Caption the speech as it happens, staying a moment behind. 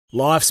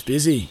Life's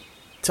busy.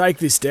 Take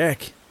this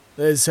deck.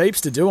 There's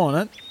heaps to do on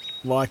it,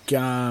 like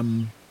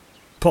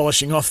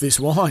polishing off this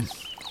wine.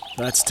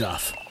 That's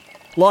tough.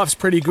 Life's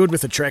pretty good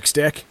with a Trex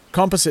deck.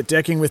 Composite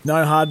decking with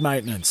no hard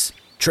maintenance.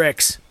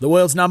 Trex, the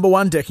world's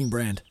 #1 decking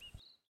brand.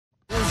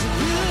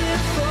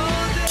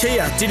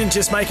 Kia didn't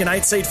just make an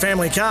 8-seat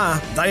family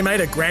car, they made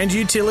a grand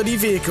utility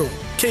vehicle.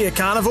 Kia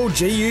Carnival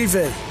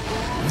GUV.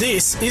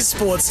 This is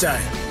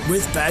Sportsday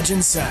with Badge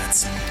and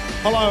Sats.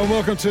 Hello and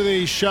welcome to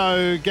the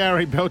show.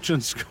 Gary Belch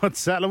and Scott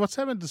Sattler. What's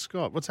happened to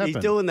Scott? What's happened?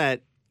 He's doing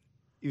that.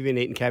 You've been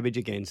eating cabbage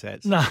again,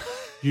 Sats. No.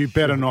 You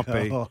better not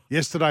be.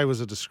 Yesterday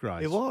was a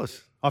disgrace. It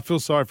was. I feel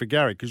sorry for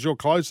Gary because you're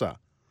closer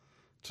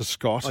to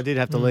Scott. I did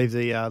have to leave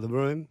the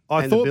room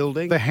I and thought the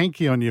building. the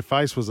hanky on your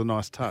face was a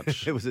nice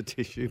touch. It was a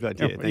tissue, but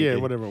yeah, thank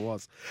you. Whatever it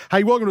was.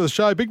 Hey, welcome to the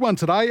show. Big one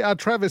today.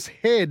 Travis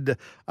Head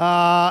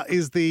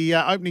is the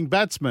opening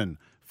batsman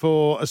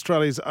for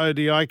Australia's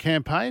ODI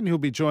campaign. He'll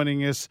be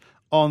joining us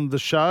on the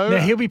show. Now,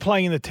 he'll be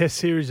playing in the Test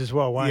series as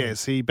well, won't he?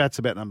 Yes, he bats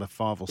about number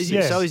 5 or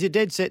 6. So is he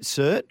dead set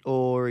cert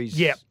or he's...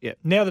 Yeah. Yeah.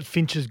 Now that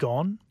Finch is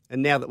gone.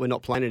 And now that we're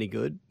not playing any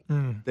good,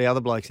 the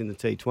other blokes in the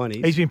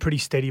T20s... He's been pretty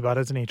steady, but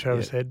hasn't he,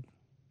 Travis Head?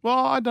 Well,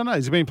 I don't know.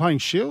 Has he been playing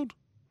Shield?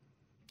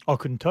 I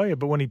couldn't tell you,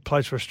 but when he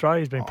plays for Australia,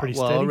 he's been pretty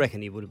steady. I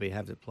reckon he would have been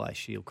having to play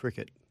Shield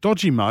cricket.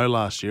 Dodgy Mo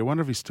last year. I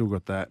wonder if he's still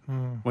got that.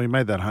 Well, he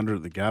made that 100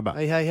 at the Gabba.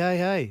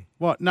 Hey.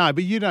 What? No,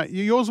 but you don't.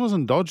 Yours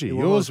wasn't dodgy.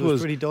 Yours was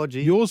pretty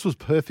dodgy. Yours was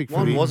perfect for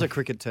One him. was a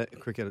cricket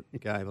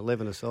game,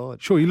 11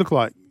 aside. Sure, you look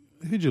like...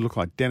 Who'd you look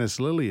like? Dennis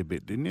Lilly a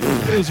bit, didn't you?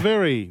 It was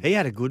very... He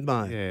had a good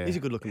mo. Yeah. He's a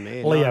good-looking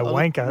man. Leo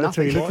Wanker, that's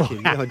who he looked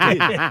him.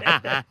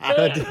 Yeah,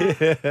 I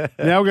did.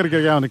 Now we've got to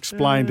go and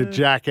explain to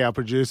Jack, our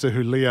producer,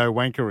 who Leo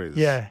Wanker is.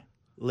 Yeah.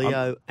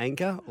 Leo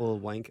Anchor or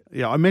Wanker?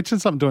 Yeah, I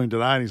mentioned something to him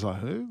today and he's like,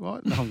 who?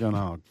 What? I'm going,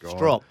 oh, God.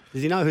 Strop.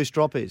 Does he know who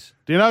Strop is?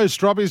 Do you know who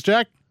Strop is,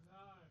 Jack?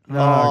 No.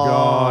 Oh,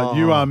 God.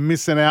 You are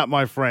missing out,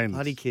 my friend.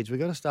 Bloody kids. We've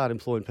got to start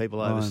employing people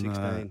over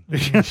 16.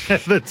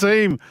 The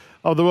team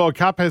of the World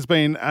Cup has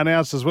been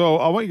announced as well.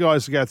 I want you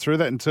guys to go through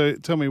that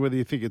and tell me whether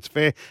you think it's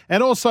fair.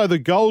 And also the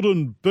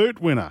Golden Boot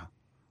winner,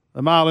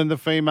 the male and the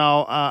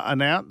female,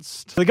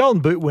 announced. The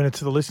Golden Boot winner,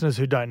 to the listeners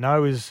who don't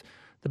know, is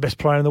the best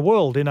player in the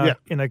world in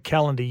a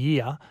calendar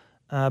year.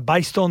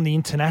 Based on the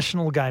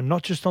international game,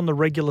 not just on the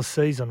regular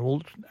season.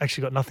 Well,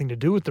 actually got nothing to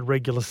do with the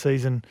regular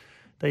season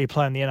that you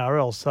play in the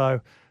NRL.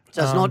 So it's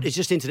not. It's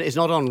just it's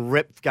not on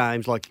rep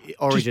games like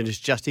Origin. It's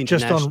just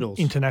internationals. Just on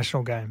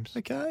international games.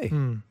 Okay,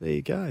 there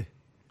you go.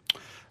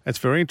 That's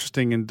very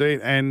interesting indeed,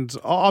 and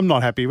I'm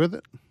not happy with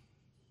it.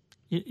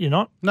 You're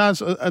not? No,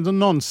 it's a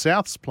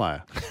non-Souths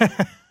player,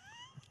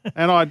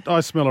 and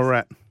I smell a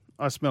rat.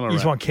 I smell a rat. You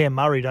just want Cam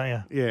Murray, don't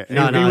you? Yeah,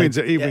 No, he wins.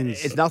 He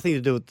wins. It's nothing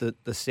to do with the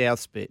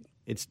Souths bit.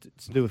 It's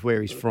to do with where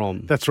he's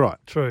from. That's right.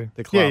 True.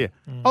 The club. Yeah.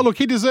 Oh, look,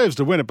 he deserves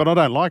to win it, but I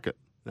don't like it.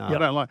 No. I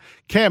don't like.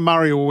 Cam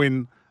Murray will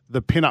win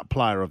the pin-up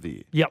player of the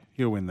year. Yep.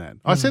 He'll win that.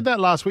 I said that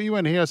last week. You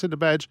weren't here. I said to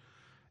Badge,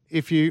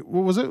 if you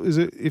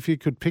if you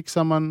could pick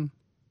someone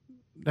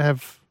to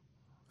have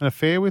an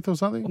affair with or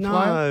something?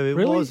 No, it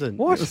Really? wasn't.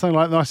 What? Something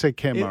like that. I said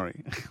Cam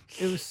Murray.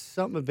 It was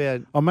something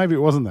about Oh, maybe it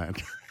wasn't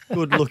that.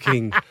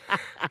 good-looking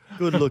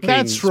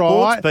That's sports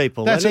right.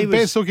 people. That's And the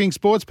best-looking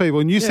sports people.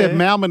 And you said Yeah.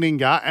 Mal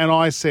Meninga, and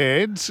I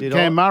said Did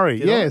Cam I? Murray.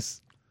 Did I?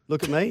 Yes.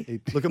 Look at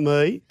me. Look at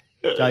me.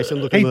 Jason,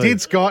 look at He me.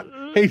 did, Scott.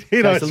 He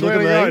did. I Jason, swear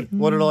look to at me. God.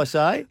 What did I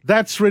say?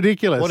 That's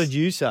ridiculous. What did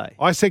you say?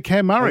 I said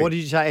Cam Murray. What did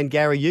you say? And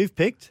Gary, you've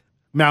picked.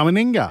 Mal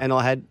Meninga. And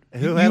I had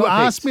who you had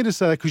I asked picked? me to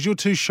say that because you're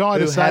too shy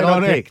Who to say had it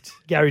on I air. picked?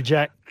 Gary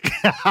Jack.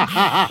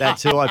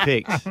 That's who I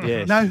picked.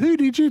 Yes. No, who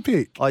did you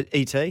pick?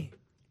 E.T.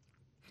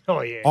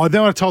 Oh, yeah. Oh,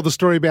 then I told the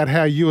story about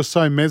how you were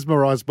so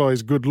mesmerised by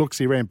his good looks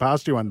he ran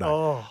past you one day.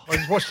 Oh, I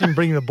just watched him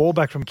bring the ball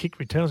back from kick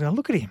return. I was going,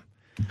 look at him.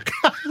 Look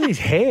at his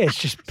hair. It's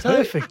just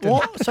perfect.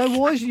 So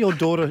why is your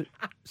daughter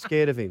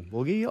scared of him,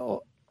 Woogie?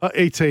 Oh,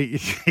 E.T.,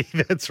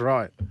 that's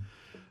right.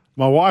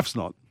 My wife's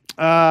not.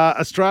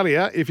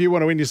 Australia, if you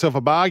want to win yourself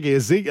a Barbie, a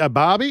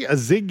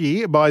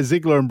Ziggy by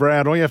Ziegler and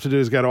Brown, all you have to do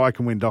is go to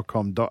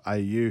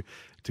iCanWin.com.au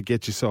to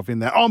get yourself in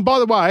there. Oh, and by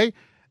the way,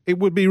 it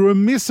would be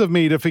remiss of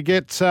me to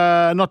forget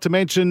not to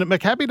mention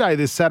Maccabi Day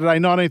this Saturday,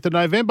 19th of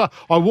November.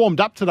 I warmed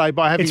up today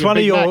by having It's a one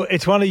of Big your Mac.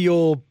 it's one of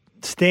your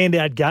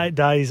standout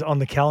days on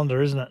the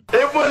calendar, isn't it?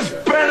 It was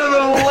better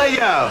than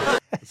Leo.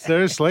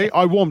 Seriously,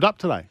 I warmed up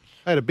today.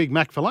 I had a Big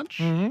Mac for lunch.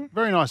 Mm-hmm.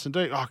 Very nice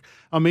indeed. Oh,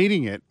 I'm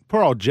eating it.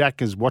 Poor old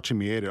Jack is watching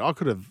me eat it. I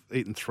could have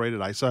eaten 3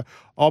 today, so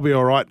I'll be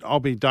all right. I'll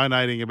be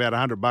donating about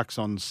 $100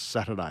 on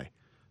Saturday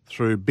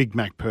through Big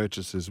Mac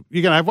purchases.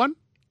 You going to have one?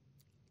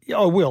 Yeah,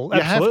 I will.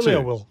 Absolutely, I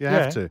will. You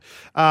have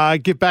to.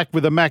 Get back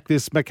with a Mac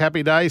this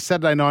Maccabi Day,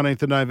 Saturday,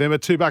 19th of November.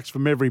 $2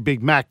 from every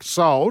Big Mac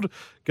sold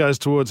goes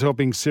towards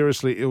helping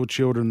seriously ill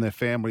children and their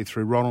family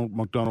through Ronald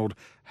McDonald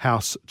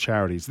House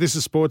Charities. This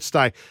is Sports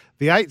Day.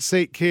 The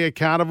 8-seat Kia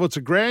Carnival. It's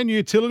a grand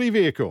utility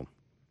vehicle.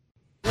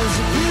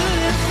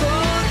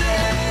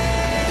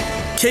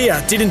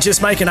 Kia didn't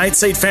just make an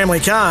 8-seat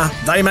family car,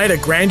 they made a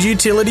grand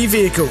utility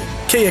vehicle.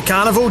 Kia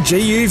Carnival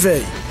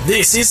GUV.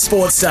 This is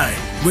Sportsday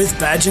with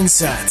Badge and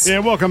Sats. Yeah,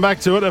 welcome back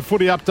to it. A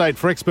footy update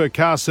for Expert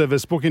Car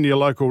Service. Book into your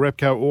local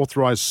Repco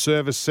authorised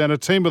service centre.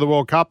 Team of the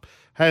World Cup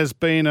has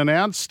been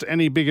announced.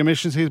 Any big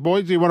omissions here,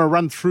 boys? Do you want to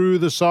run through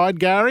the side,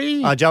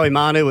 Gary? Joey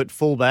Manu at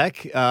fullback,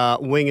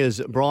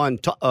 wingers Brian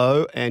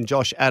To'o and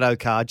Josh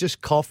Adokar.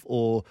 Just cough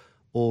or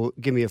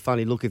give me a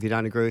funny look if you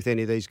don't agree with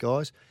any of these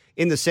guys.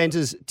 In the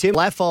centres, Tim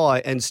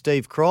Laffey and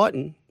Steve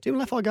Crichton. Tim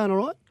Laffey going all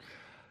right?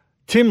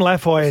 Tim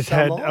Laffey has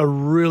had a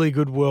really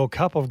good World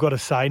Cup, I've got to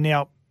say.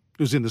 Now,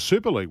 he was in the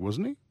Super League,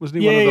 wasn't he? Wasn't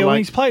he yeah, one of the well, late...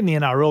 he's played in the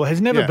NRL. Has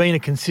never been a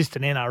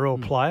consistent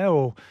NRL player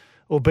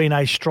or been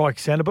a strike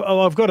centre. But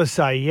I've got to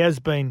say, he has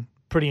been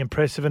pretty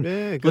impressive. And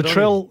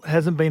Latrell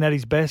hasn't been at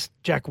his best.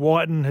 Jack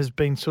Whiten has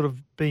been sort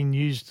of being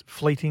used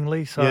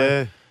fleetingly.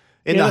 So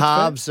in the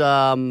halves,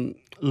 Jerome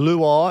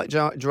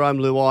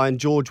Luai and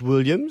George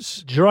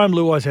Williams. Jerome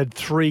Luai's had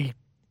three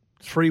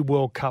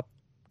World Cup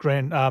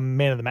grand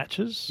man of the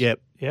matches. Yep.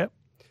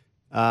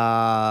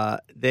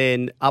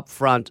 Then up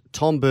front,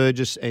 Tom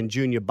Burgess and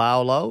Junior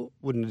Barlow.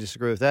 Wouldn't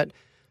disagree with that.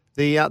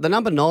 The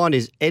number 9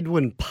 is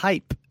Edwin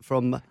Pape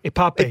from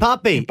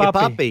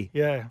Ipapi.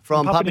 Yeah,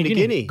 from Papua New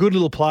Guinea. Good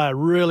little player,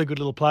 really good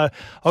little player.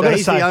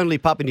 He's the only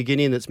Papua New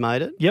Guinean that's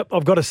made it. Yep,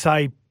 I've got to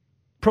say,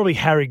 probably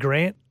Harry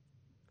Grant.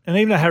 And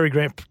even though Harry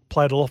Grant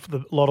played a lot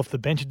off the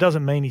bench, it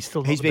doesn't mean he's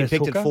still not the best hooker. He's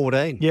been picked at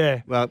 14.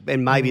 Yeah. Well,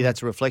 and maybe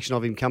that's a reflection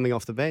of him coming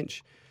off the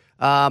bench.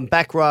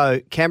 Back row,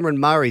 Cameron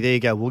Murray. There you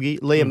go, Woogie.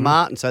 Liam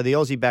Martin, so the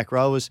Aussie back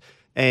rowers,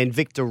 and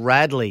Victor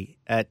Radley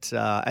at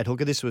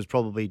hooker. This was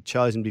probably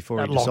chosen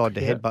before he decided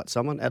to headbutt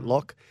someone at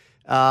lock.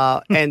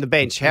 And the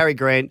bench, Harry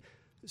Grant,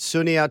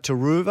 Sunia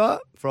Taruva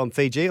from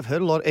Fiji. I've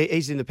heard a lot.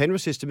 He's in the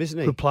Penrith system, isn't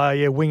he? Good player,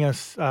 yeah. Winger,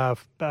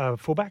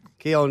 fullback.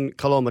 Keon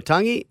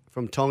Kolomatangi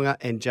from Tonga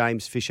and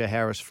James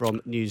Fisher-Harris from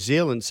New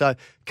Zealand. So a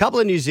couple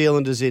of New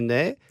Zealanders in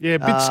there. Yeah, a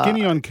bit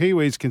skinny on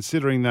Kiwis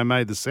considering they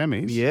made the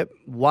semis. Yep,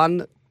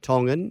 1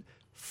 Tongan,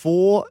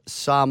 4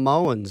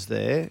 Samoans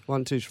there.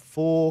 1, 2,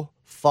 4,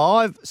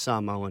 5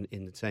 Samoan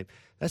in the team.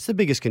 That's the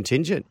biggest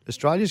contingent.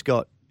 Australia's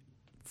got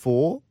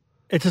 4.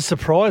 It's a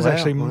surprise,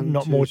 actually, 1,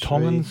 not 2, more 3,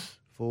 Tongans.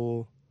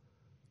 4.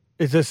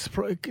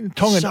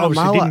 Tonga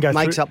obviously didn't go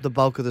makes through, up the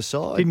bulk of the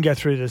side. Didn't go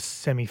through the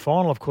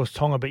semi-final, of course,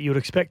 Tonga, but you would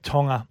expect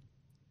Tonga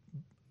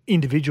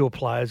individual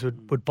players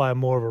would play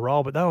more of a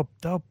role, but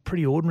they were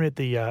pretty ordinary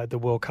at the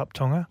World Cup,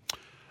 Tonga.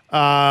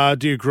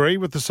 Do you agree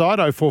with the side?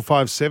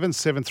 0457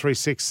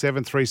 736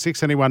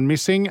 736. Anyone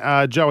missing?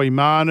 Joey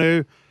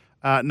Manu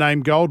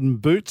named Golden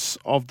Boots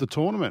of the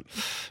tournament.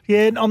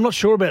 Yeah, I'm not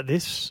sure about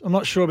this. I'm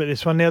not sure about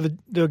this one. Now,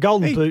 the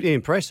Golden Boot...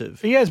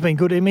 Impressive. He has been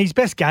good. I mean, his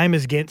best game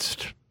is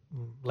against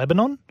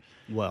Lebanon.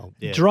 Well,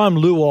 yeah. Jerome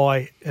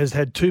Luai has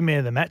had 2 man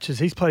of the matches.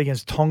 He's played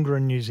against Tonga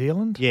and New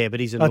Zealand. Yeah, but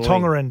he's annoying.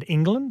 Tonga and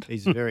England.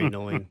 He's very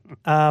annoying.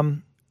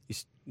 He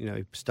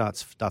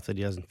starts stuff that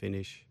he doesn't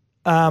finish.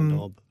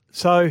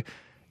 So,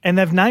 and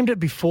they've named it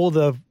before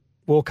the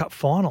World Cup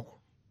final.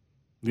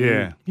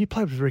 Yeah. You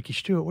played with Ricky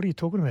Stewart. What are you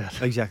talking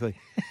about? Exactly.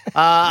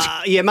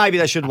 Maybe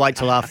they should wait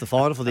till after the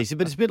final for this.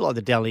 But it's a bit like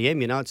the Dally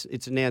M,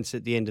 it's announced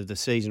at the end of the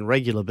season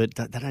regular, but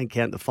they don't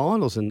count the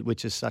finals,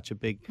 which is such a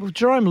big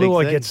Jerome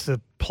Luai thing. gets the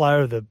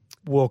player of the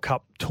World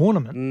Cup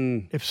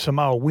tournament if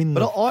Samoa win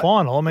the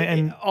final. I mean,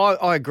 and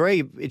I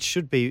agree. This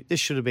should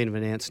have been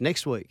announced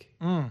next week.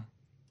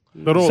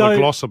 But all the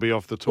gloss will be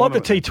off the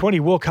tournament. Like the T20,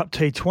 World Cup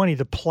T20,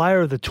 the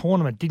player of the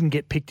tournament didn't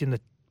get picked in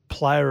the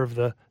player of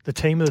the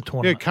team of the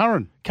tournament.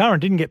 Yeah, Curran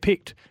didn't get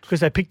picked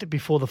because they picked it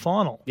before the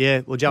final.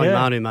 Yeah, well, Joey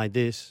Manu made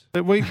this.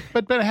 But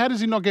how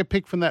does he not get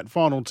picked from that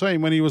final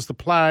team when he was the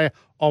player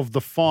of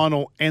the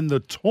final and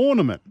the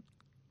tournament?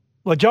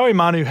 Well, Joey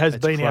Manu has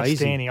That's been crazy.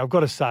 outstanding. I've got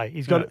to say,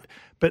 he's got it,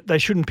 but they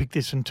shouldn't pick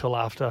this until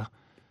after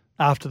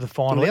the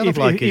final. Well,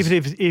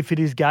 if it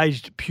is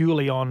gauged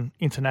purely on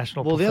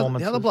international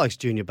performances. The other bloke's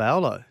Junior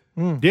Barlow.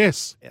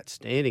 Yes.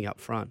 Outstanding up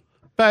front.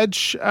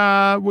 Badge,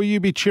 will you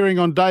be cheering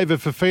on David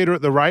Fafita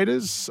at the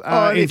Raiders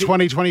in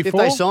 2024? If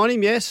they sign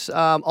him, yes.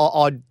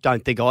 I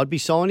don't think I'd be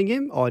signing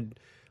him.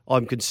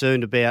 I'm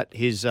concerned about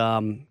his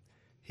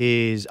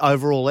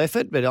overall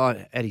effort, but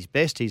at his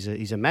best,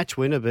 he's a match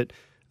winner. But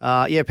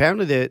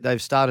apparently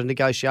they've started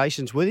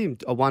negotiations with him.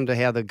 I wonder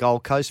how the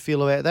Gold Coast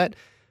feel about that.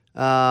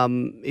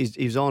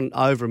 He's on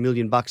over $1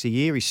 million a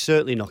year. He's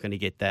certainly not going to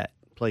get that.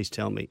 Please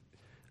tell me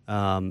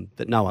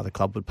that no other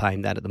club would pay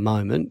him that at the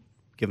moment,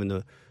 given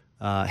the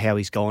how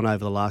he's gone over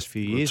the last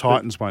few years. The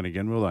Titans won't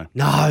again, will they?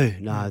 No.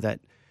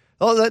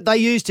 They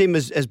used him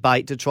as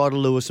bait to try to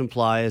lure some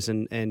players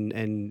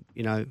and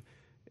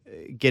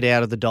get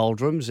out of the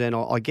doldrums. And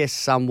I guess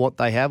somewhat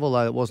they have,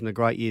 although it wasn't a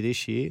great year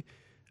this year.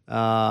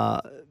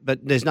 But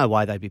there's no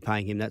way they'd be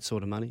paying him that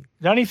sort of money.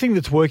 The only thing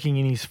that's working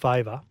in his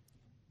favour,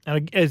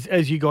 and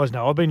as you guys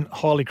know, I've been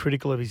highly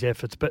critical of his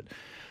efforts, but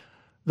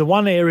the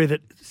one area that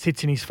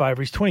sits in his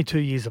favour, he's 22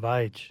 years of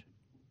age.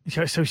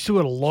 So he's still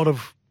got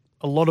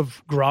a lot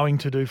of growing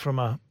to do from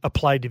a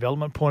play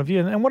development point of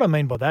view. And what I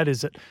mean by that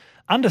is that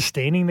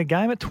understanding the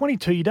game, at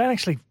 22, you don't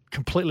actually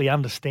completely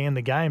understand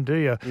the game, do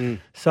you?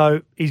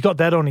 So he's got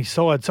that on his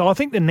side. So I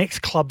think the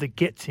next club that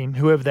gets him,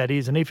 whoever that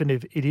is, and even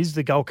if it is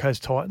the Gold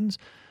Coast Titans,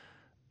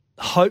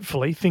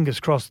 hopefully, fingers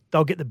crossed,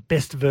 they'll get the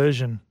best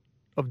version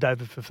of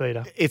David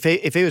Fifita.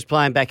 If he was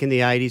playing back in the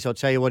 80s, I'll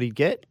tell you what he'd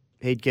get.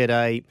 He'd get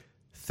a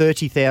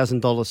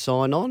 $30,000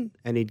 sign-on,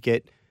 and he'd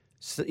get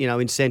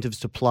incentives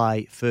to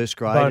play first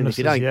grade.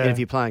 Bonuses, and if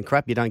you're playing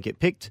crap, you don't get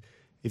picked.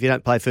 If you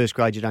don't play first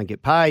grade, you don't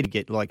get paid. You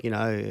get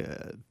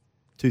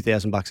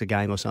 $2,000 a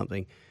game or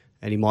something,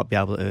 and he might be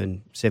able to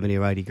earn 70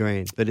 or 80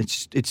 grand. But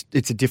it's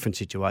a different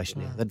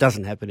situation now. That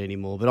doesn't happen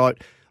anymore. But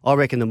I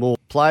reckon the more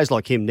players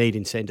like him need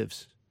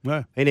incentives.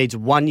 Yeah. He needs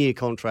 1-year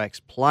contracts,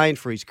 playing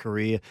for his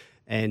career,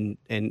 and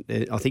I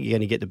think you're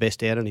going to get the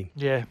best out of him.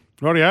 Yeah.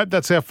 Rightio,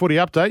 that's our footy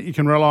update. You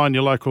can rely on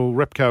your local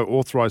Repco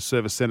authorised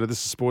service centre.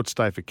 This is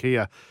Sportsday for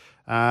Kia.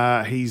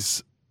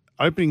 He's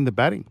opening the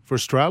batting for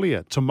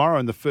Australia tomorrow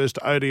in the first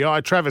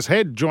ODI. Travis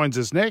Head joins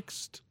us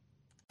next.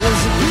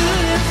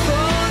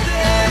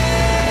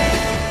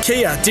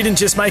 Kia didn't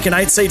just make an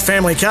 8-seat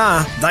family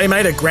car, they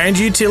made a grand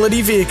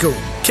utility vehicle.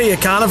 Kia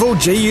Carnival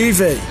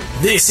GUV.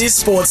 This is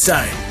Sports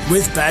Day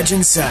with Badge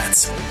and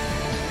Sats.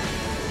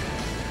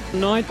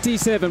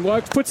 97,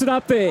 Wokes puts it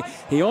up there.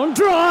 He on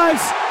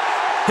drives.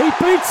 He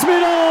beats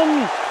mid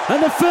on.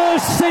 And the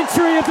first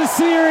century of the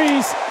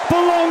series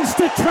belongs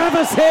to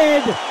Travis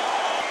Head.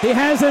 He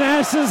has an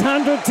Ashes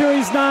 100 to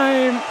his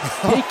name.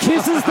 He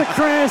kisses the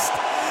crest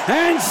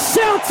and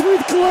shouts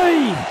with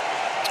glee.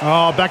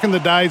 Oh, back in the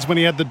days when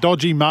he had the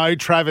dodgy mo,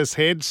 Travis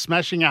Head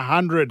smashing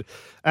 100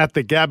 at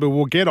the Gabba.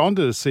 We'll get on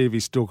to see if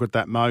he's still got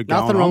that mo going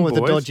on. Nothing wrong with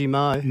boys. the dodgy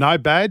mo. No,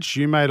 Badge.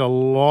 You made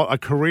a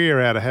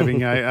career out of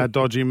having a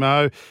dodgy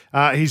mo.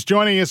 He's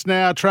joining us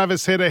now,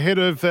 Travis Head, ahead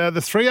of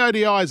the 3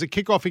 ODIs, a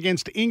kick-off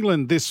against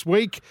England this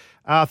week.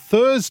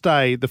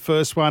 Thursday, the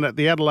first one at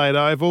the Adelaide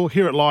Oval.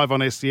 Hear it live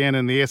on SEN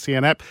and the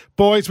SEN app.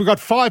 Boys, we've got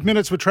 5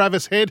 minutes with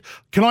Travis Head.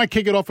 Can I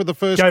kick it off with the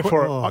first? Go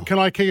for it. Can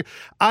I kick it?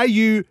 Are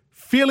you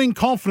feeling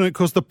confident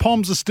because the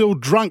Poms are still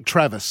drunk,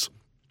 Travis?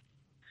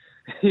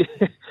 It's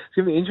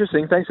going to be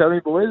interesting. Thanks for having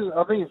me, boys.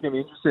 I think it's going to be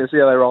interesting to see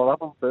how they roll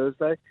up on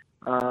Thursday.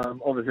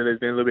 Obviously, there's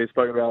been a little bit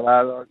spoken about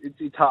that.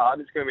 It's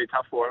hard. It's going to be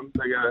tough for them.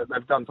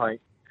 They've done something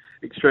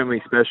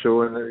extremely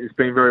special, and it's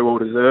been very well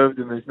deserved,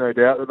 and there's no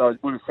doubt that they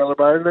would have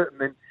celebrated it. And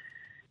then,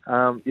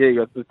 you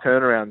got the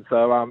turnaround.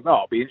 So,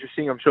 it'll be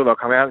interesting. I'm sure they'll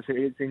come out.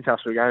 It's in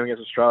touch with a game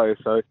against Australia,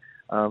 so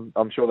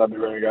I'm sure they'll be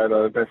ready to go.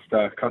 They're the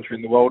best country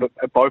in the world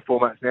at both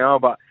formats now,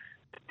 but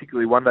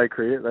particularly one-day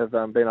cricket, they've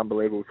been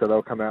unbelievable, so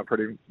they'll come out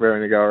pretty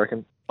raring to go, I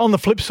reckon. On the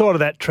flip side of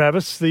that,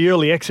 Travis, the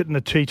early exit in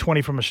the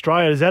T20 from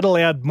Australia, has that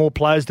allowed more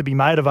players to be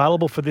made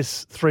available for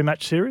this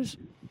 3-match series?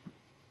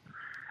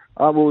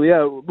 Well,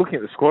 yeah, looking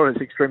at the squad, it's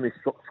an extremely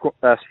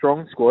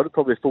strong squad. It's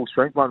probably a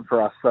full-strength one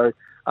for us. So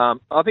I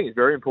think it's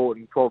very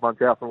important, 12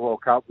 months out from the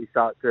World Cup, we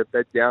start to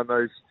bed down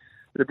the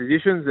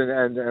positions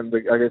and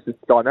I guess the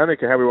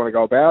dynamic of how we want to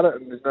go about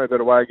it. And there's no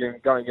better way of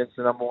going against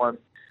the number one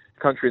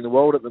country in the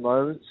world at the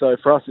moment. So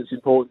for us, it's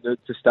important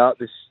to start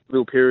this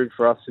little period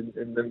for us, and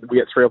then we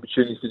get 3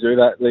 opportunities to do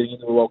that leading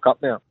into the World Cup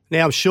now.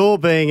 Now, I'm sure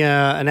being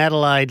an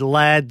Adelaide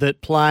lad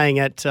that playing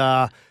at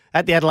the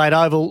Adelaide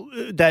Oval,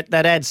 that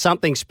adds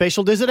something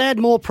special. Does it add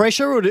more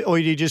pressure, or do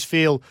you just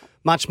feel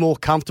much more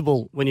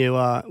comfortable when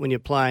you're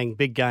playing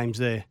big games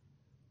there?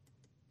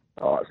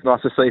 Oh, it's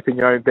nice to sleep in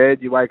your own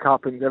bed. You wake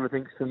up and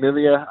everything's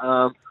familiar.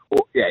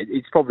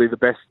 It's probably the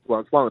best. Well,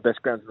 it's one of the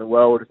best grounds in the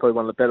world. It's probably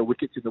one of the better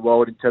wickets in the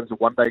world in terms of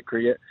one-day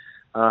cricket.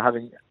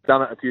 Having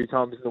done it a few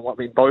times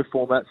in both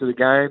formats of the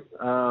game,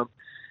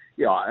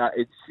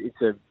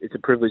 it's a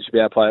privilege to be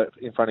able to play it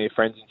in front of your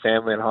friends and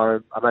family at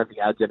home. I don't think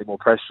it adds any more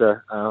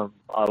pressure.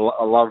 I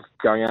love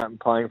going out and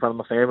playing in front of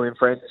my family and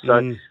friends.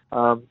 So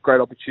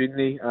great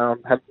opportunity.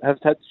 Have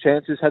had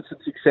chances, had some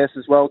success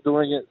as well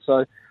doing it.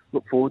 So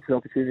look forward to the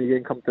opportunity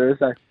again come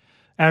Thursday.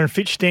 Aaron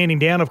Fitch standing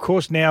down, of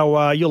course.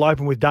 Now you'll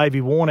open with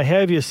Davey Warner. How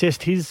have you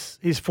assessed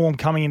his form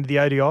coming into the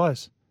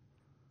ODIs?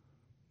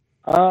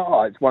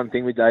 It's one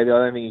thing with Davey. I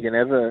don't think you can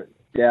ever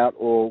doubt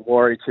or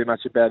worry too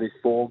much about his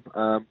form.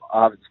 I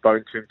haven't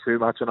spoken to him too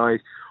much. I know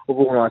we've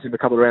organised him a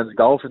couple of rounds of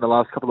golf in the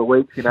last couple of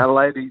weeks in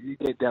Adelaide. He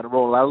get down to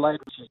Royal Adelaide,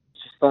 which is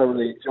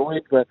thoroughly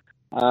enjoyed. But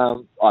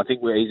I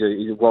think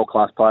he's a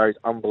world-class player. He's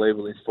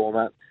unbelievable in his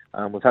format.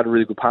 We've had a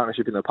really good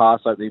partnership in the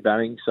past, opening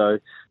batting, so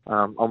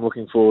I'm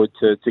looking forward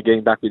to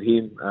getting back with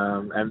him.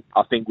 And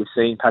I think we've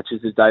seen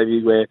patches of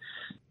Davey where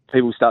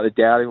people start to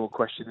doubt him or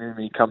question him, and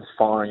he comes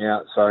firing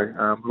out. So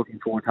I'm looking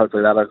forward to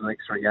hopefully that over the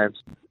next 3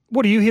 games.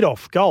 What do you hit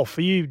off? Golf?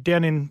 Are you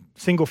down in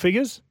single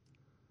figures?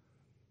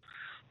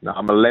 No,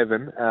 I'm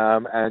 11,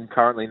 and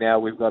currently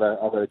now I've got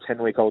a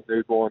 10-week-old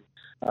newborn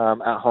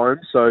at home,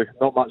 so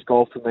not much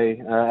golf for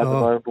me at the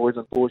moment, boys,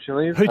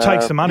 unfortunately. Who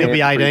takes the money? He'll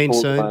be 18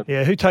 soon.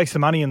 Yeah, who takes the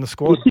money in the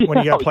squad when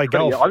you go play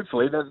golf?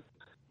 Hopefully,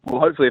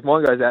 if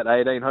mine goes out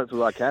at 18,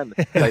 hopefully I can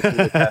take all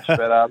the cash.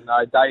 But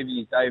no,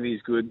 Davey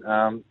is good.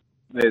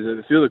 There's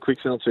a few of the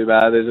quicks are not too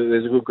bad.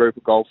 There's a good group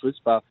of golfers,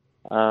 but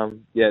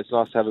it's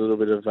nice to have a little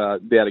bit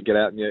of be able to get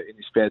out in your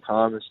spare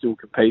time and still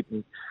compete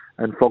and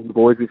flog the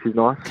boys, which is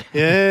nice.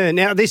 Yeah.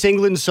 Now this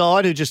England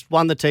side who just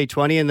won the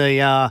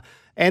T20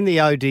 and the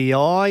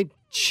ODI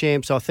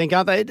champs, I think,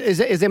 aren't they?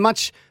 Is there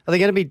much? Are they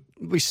going to be?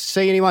 We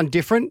see anyone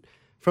different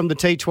from the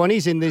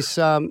T20s in these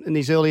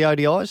early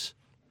ODIs?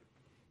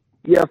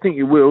 Yeah, I think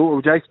he will.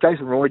 Well,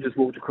 Jason Roy just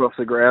walked across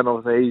the ground.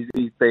 Obviously,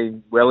 he's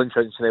been well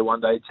entrenched in their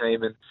one-day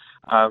team, and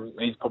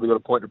he's probably got a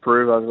point to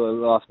prove over the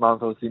last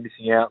month. Obviously,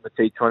 missing out in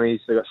the T20s.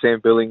 They've got Sam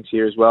Billings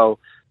here as well.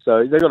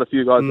 So they've got a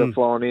few guys that are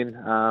flying in,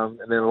 and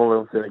then a lot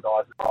of the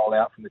guys that roll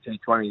out from the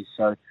T20s.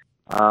 So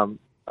I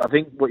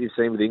think what you've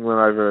seen with England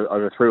over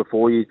a 3 or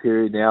 4 year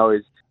period now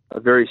is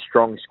a very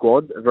strong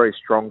squad, a very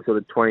strong sort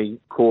of 20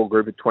 core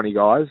group of 20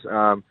 guys.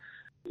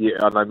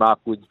 Yeah, I know Mark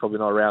Wood's probably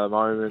not around at the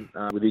moment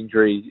with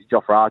injury.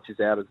 Jofra Archer's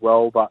out as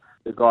well, but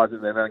the guys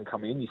that they've had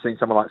come in, you've seen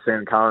someone like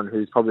Sam Curran,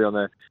 who's probably on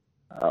a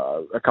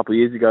couple of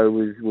years ago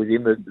was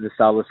in the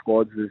Starler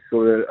squads, was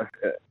sort of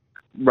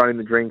running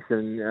the drinks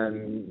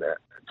and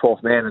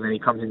 12th man, and then he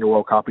comes into the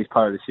World Cup. He's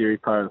part of the series,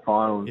 part of the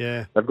final.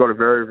 Yeah, they've got a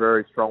very,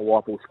 very strong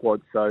white ball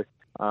squad, so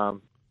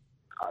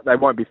they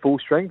won't be full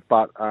strength,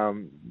 but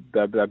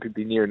they'll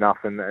be near enough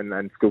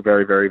and still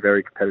very, very,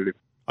 very competitive.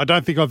 I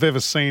don't think I've ever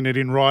seen it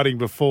in writing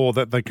before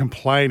that they're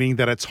complaining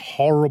that it's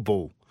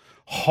horrible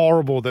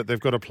that they've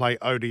got to play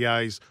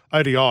ODIs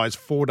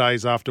 4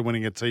 days after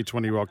winning a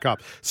T20 World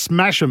Cup.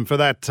 Smash them for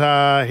that,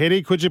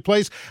 Hetty, could you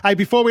please? Hey,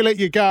 before we let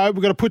you go,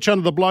 we've got to put you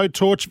under the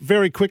blowtorch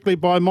very quickly.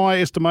 By my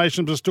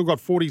estimations, we've still got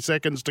 40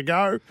 seconds to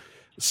go.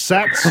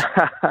 Sats,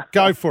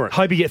 go for it.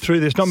 Hope you get through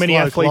this. Not many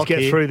Slow athletes clock get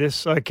here. through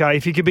this. Okay,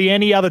 if you could be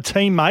any other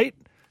teammate,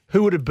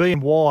 who would it be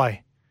and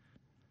why?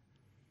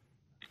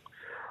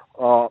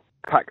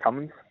 Pat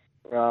Cummins.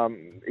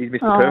 He's Mr.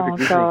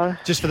 Perfect, isn't he?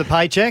 Just for the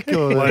paycheck?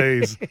 Or?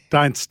 Please,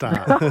 don't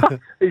start.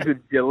 He's with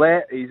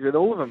Gillette. He's with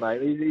all of them,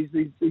 mate. He's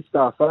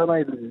star photo.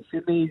 He lives in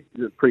Sydney.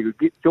 He's a pretty good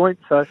git joint,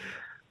 so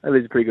he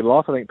lives a pretty good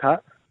life, I think,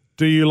 Pat.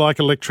 Do you like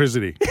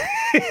electricity?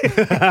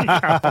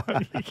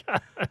 I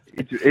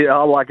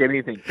like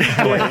anything.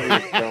 Don't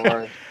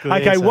worry.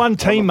 Okay, one I'll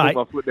put my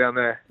teammate. foot down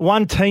there.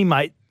 One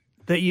teammate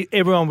that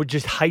everyone would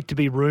just hate to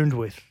be roomed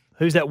with.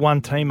 Who's that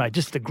one teammate?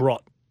 Just the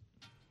grot.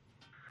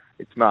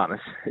 It's Marnus.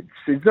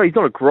 He's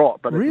not a grot,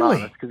 but it's Really?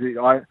 Marnus. Because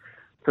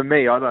for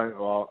me, I don't.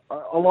 Well,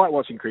 I like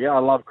watching cricket. I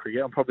love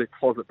cricket. I'm probably a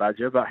closet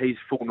badger, but he's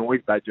full noise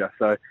badger.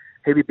 So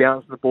he'd be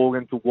bouncing the ball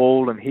against the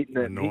wall and hitting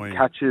it, and hitting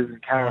catches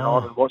and carrying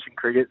on and watching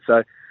cricket.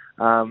 So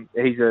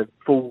he's a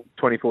full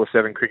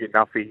 24/7 cricket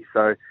nuffy.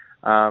 So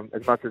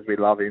as much as we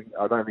love him,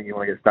 I don't think you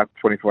want to get stuck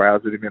 24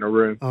 hours with him in a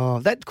room. Oh,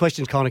 that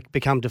question's kind of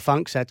become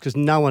defunct, Sats, because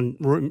no one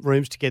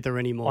rooms together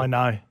anymore. I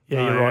know.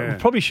 Yeah, you're right. yeah.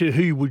 Probably should.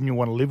 Who wouldn't you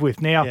want to live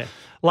with? Now,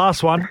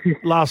 last one,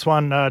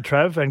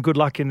 Trav, and good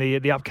luck in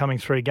the upcoming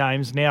 3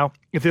 games. Now,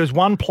 if there was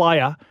one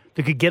player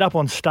that could get up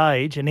on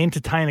stage and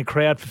entertain a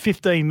crowd for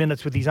 15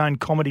 minutes with his own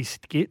comedy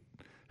skit,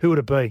 who would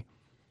it be?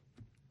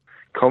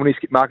 Comedy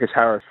skip Marcus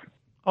Harris.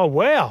 Oh,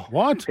 wow.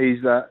 What? He's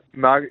straight,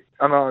 rough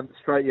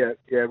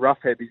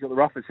head. He's got the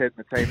roughest head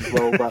in the team as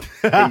well, but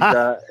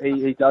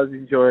he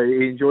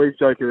enjoys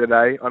joke of the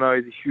day. I know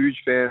he's a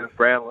huge fan of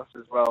Brownless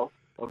as well,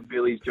 on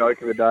Billy's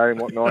joke of the day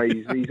and whatnot.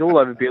 He's all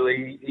over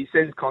Billy. He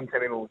sends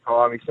content in all the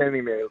time. He's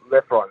sending me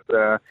left, right,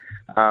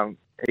 and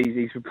He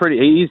is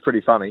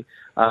pretty funny,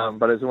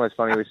 but it's almost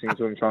funny listening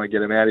to him trying to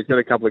get him out. He's got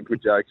a couple of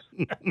good jokes.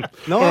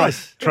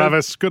 Nice.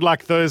 Travis, good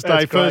luck Thursday.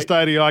 That's great. First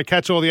ODI.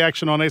 Catch all the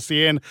action on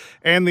SEN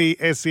and the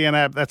SEN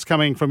app. That's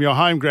coming from your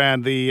home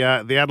ground, the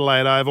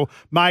Adelaide Oval.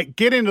 Mate,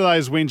 get into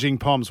those whinging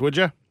Poms, would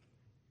you?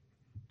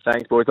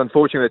 Thanks, boys.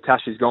 Unfortunately, the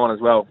Tash is gone as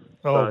well.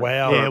 Oh, So,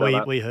 wow.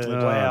 Yeah, we heard.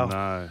 Wow.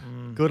 No.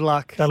 Good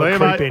luck. Don't See look you,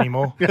 creepy mate.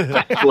 anymore.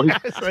 Boys,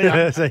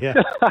 See ya.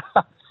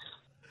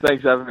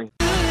 thanks for having me.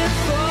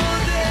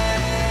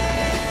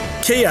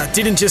 Kia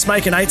didn't just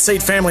make an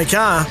 8-seat family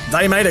car,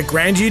 they made a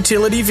grand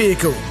utility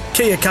vehicle.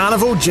 Kia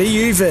Carnival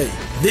GUV.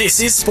 This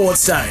is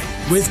Sports Day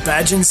with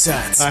Badge and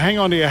Sats. Hang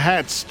on to your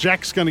hats.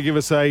 Jack's going to give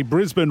us a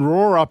Brisbane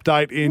Roar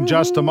update in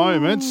just a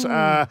moment.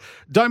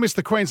 Don't miss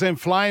the Queensland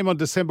Flame on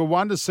December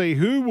 1 to see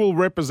who will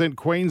represent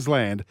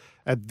Queensland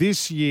at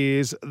this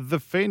year's The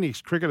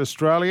Phoenix. Cricket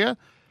Australia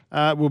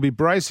will be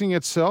bracing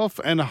itself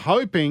and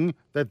hoping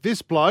that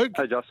this bloke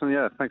Hey, Justin.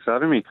 Yeah, thanks for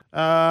having me.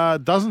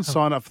 doesn't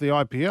sign up for the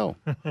IPL.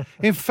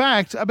 In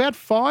fact, about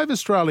 5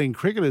 Australian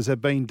cricketers have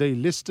been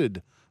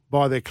delisted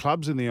by their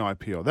clubs in the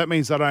IPL. That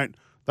means they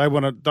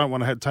don't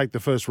want to take the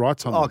first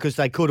rights on them. Oh, because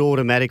they could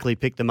automatically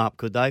pick them up,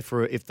 could they?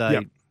 For if they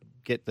Yep.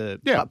 get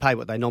Yeah. pay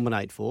what they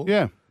nominate for.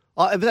 Yeah,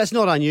 But that's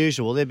not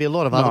unusual. There'd be a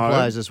lot of other No.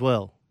 players as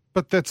well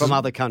but that's from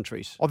other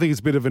countries. I think it's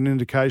a bit of an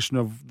indication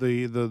of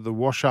the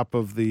wash up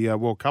of the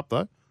World Cup,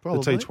 though.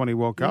 Probably. The T20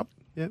 World Cup.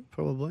 Yeah,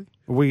 probably.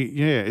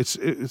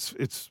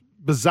 It's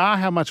bizarre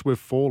how much we've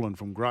fallen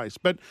from grace.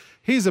 But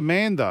here's a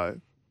man though,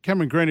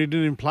 Cameron Green, who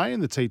didn't even play in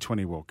the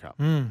T20 World Cup.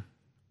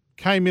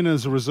 Came in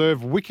as a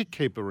reserve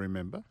wicketkeeper.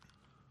 Remember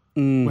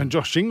when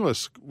Josh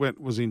Inglis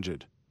was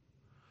injured?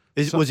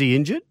 Was he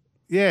injured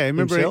Yeah,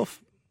 remember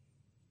himself?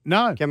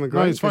 No, Cameron no,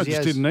 Green, he's fine. 'cause he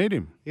Just has- didn't need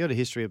him. He got a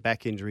history of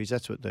back injuries.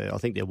 That's what I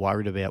think they're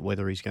worried about,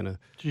 whether he's going to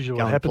It's usually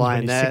go what and happens play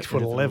when in he's that.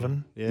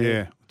 6'11".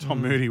 Yeah,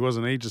 Tom Moody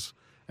wasn't he?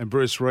 And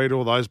Bruce Reid,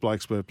 all those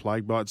blokes were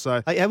plagued by it.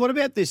 So Hey, what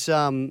about this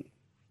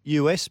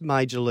US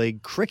Major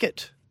League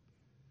Cricket?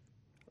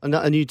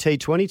 A new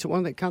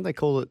T20? Can't they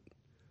call it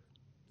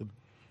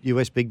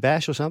US Big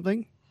Bash or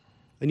something.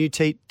 A new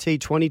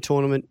T20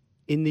 tournament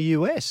in the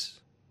US.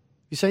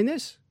 You seen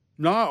this?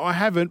 No, I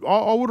haven't.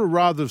 I would have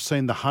rather have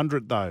seen the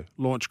 100, though,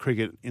 launch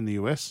cricket in the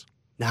US.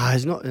 No,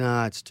 it's not.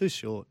 No, it's too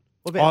short.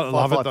 What I about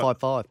love it,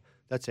 5-5-5-5?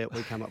 That's how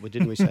we come up with,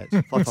 didn't we, Sats?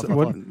 5-5-5-5.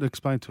 What?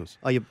 Explain to us.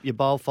 Oh, you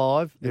bowl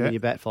 5, and Yeah. then you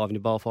bat 5, and you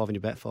bowl 5, and you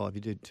bat 5.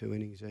 You did 2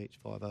 innings each,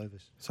 5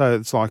 overs. So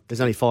it's like,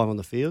 There's only 5 on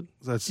the field.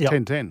 that's Yep.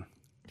 10-10.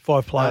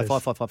 5 players.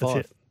 5-5-5-5.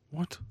 That's it.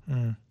 What?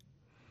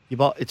 You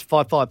bowl. It's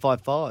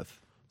 5-5-5-5,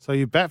 So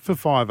you bat for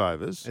 5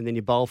 overs, and then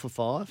you bowl for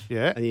 5.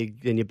 Yeah. And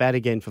then you bat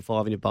again for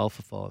 5, and you bowl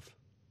for 5,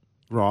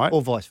 right?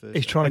 or vice versa.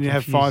 He's trying And to you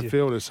have confuse 5 you.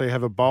 fielders. So you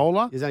have a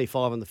bowler, There's only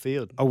 5 on the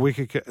field. a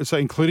wicket, so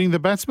including the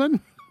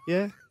batsman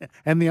Yeah.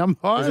 and the There's only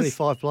umpires.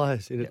 5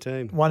 players in a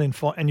team. One in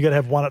and you got to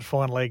have one at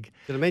fine leg.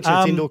 Did I mention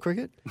it's indoor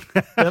cricket?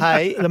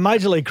 Hey, The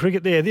Major League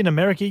Cricket there in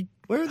America,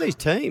 where are these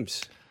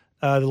teams?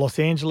 the Los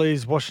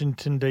Angeles,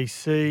 Washington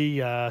D.C.,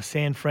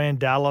 San Fran,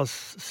 Dallas,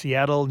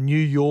 Seattle, New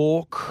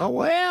York. Oh,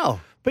 wow.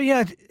 But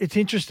yeah, it's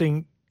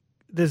interesting.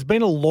 There's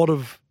been a lot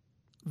of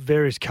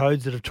various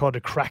codes that have tried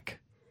to crack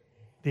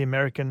the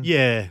American.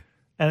 Yeah.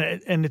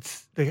 And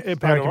it's the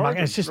American market.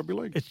 And it's just Rugby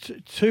league. it's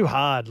too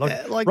hard.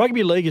 Like-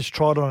 Rugby league has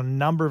tried on a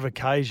number of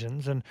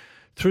occasions, and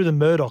through the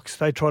Murdochs,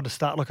 they tried to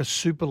start like a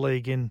super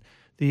league in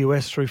the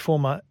US through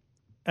former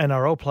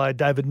NRL player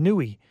David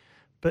Newey,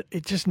 but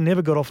it just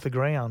never got off the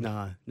ground.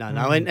 No.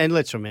 And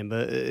let's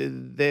remember,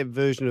 their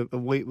version of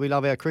we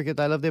love our cricket,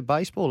 they love their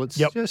baseball. It's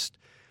just,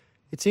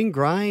 it's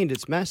ingrained,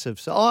 it's massive.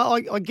 So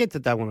I get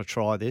that they want to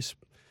try this.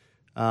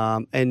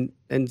 And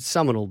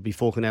someone will be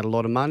forking out a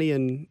lot of money,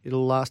 and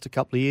it'll last a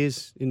couple of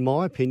years, in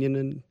my opinion.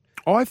 And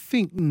I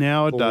think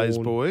nowadays,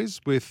 Born.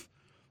 boys, with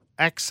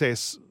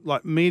access,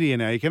 like media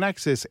now, you can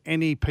access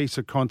any piece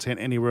of content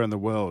anywhere in the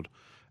world.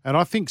 And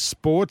I think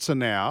sports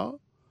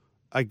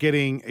are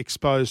getting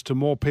exposed to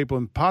more people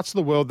in parts of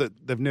the world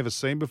that they've never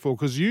seen before,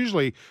 because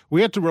usually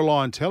we had to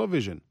rely on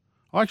television.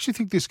 I actually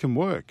think this can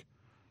work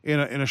in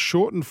a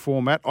shortened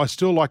format. I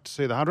still like to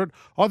see the 100.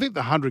 I think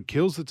the 100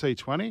 kills the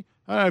T20.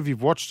 I don't know if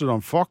you've watched it on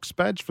Fox,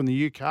 Badge, from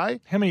the UK.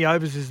 How many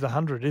overs is the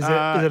 100? Is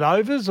it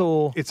overs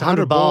or It's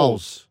 100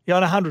 balls. yeah,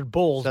 on 100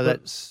 balls? So but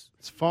that's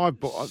It's 5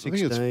 balls. I think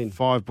 16. it's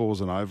 5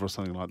 balls and over or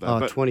something like that.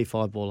 But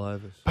 25 ball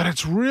overs.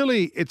 it's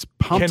really, it's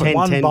pumping. can 10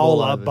 one 10 ball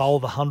bowler overs. bowl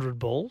the 100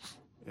 balls?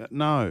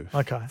 No.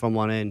 Okay. From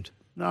one end.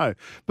 No,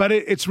 but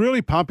it's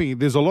really pumping.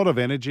 There's a lot of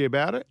energy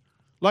about it.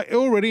 Like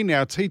already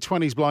now,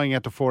 T20's blowing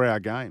out to 4-hour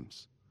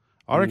games.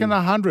 I reckon the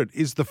 100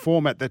 is the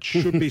format that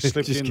should be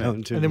slipped Just in there.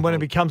 going too And then when it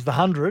hard. becomes the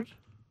 100,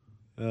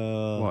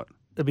 What?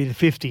 it'll be the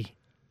 50.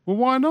 Well,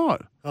 why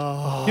not?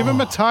 Give them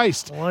a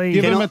taste. please.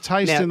 Give Can them I- a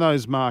taste now, in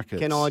those markets.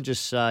 Can I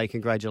just say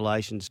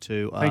congratulations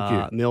to Thank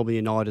you. Melbourne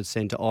United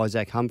centre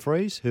Isaac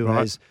Humphreys, who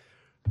has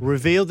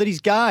revealed that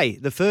he's gay.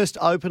 The first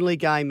openly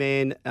gay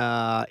man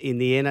in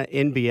the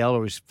NBL,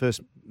 or his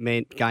first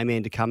gay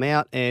man to come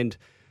out. And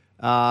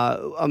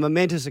a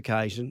momentous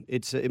occasion.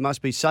 It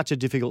must be such a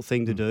difficult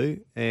thing to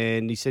do.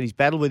 And he said he's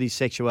battled with his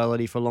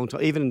sexuality for a long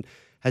time, even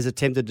has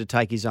attempted to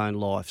take his own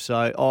life. So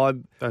I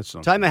That's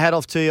not take my hat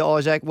off to you,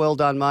 Isaac. Well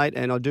done, mate.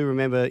 And I do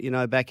remember,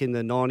 back in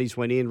the 90s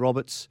when Ian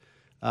Roberts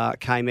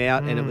came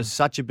out, and it was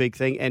such a big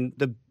thing. And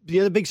the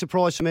big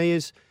surprise for me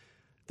is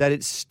that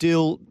it's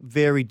still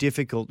very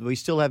difficult. We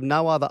still have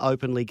no other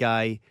openly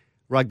gay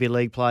rugby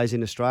league players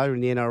in Australia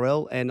in the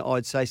NRL, and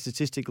I'd say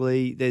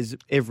statistically there's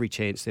every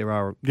chance there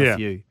are a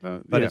few.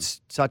 But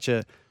it's such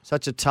a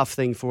tough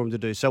thing for them to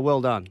do. So well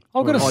done.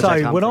 I've got to Isaac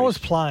say, when I Humphreys. was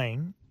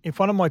playing, if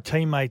one of my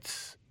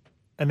teammates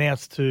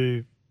announced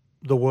to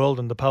the world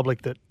and the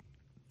public that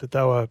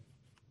they were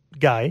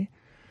gay,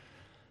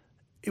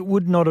 it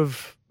would not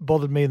have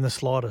bothered me in the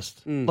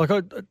slightest. Like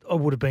I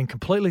would have been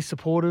completely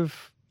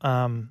supportive,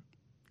 and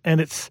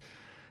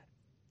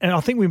I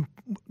think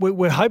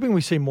we're hoping we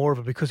see more of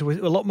it because there's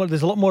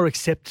a lot more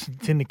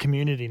acceptance in the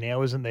community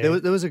now, isn't there?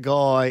 There was a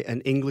guy,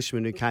 an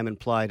Englishman, who came and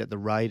played at the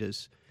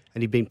Raiders,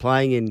 and he'd been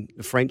playing in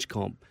the French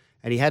comp,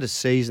 and he had a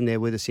season there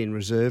with us in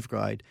reserve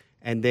grade,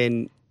 and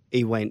then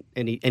he went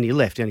and he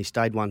left, and he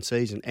stayed one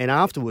season, and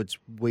afterwards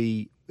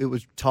we were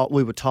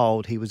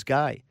told he was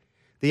gay.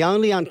 The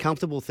only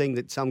uncomfortable thing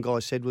that some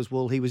guys said was,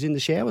 well, he was in the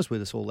showers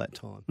with us all that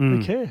time.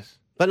 Who cares?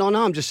 But I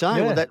know, I'm just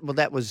saying, Yeah.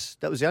 that was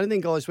the only thing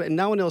guys went, and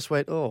no one else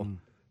went, oh,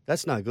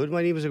 that's no good,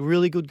 when he was a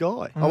really good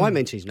guy. I won't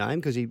mention his name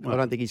because I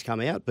don't think he's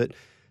come out, but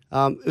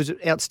it was an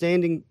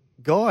outstanding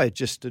guy,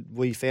 just that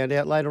we found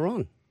out later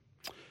on.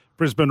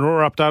 Brisbane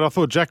Roar update. I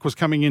thought Jack was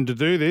coming in to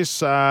do this.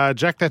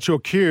 Jack, that's your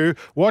cue.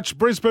 Watch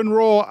Brisbane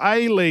Roar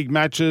A-League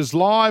matches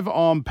live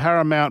on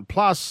Paramount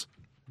Plus.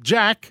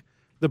 Jack,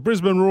 the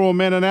Brisbane Roar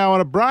men are now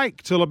on a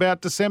break till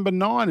about December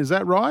 9. Is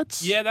that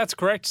right? Yeah, that's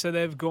correct. So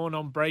they've gone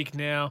on break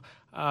now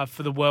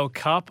for the World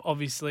Cup.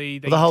 Obviously,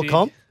 they The whole did-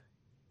 comp?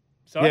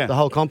 Sorry? Yeah. The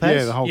whole comp has?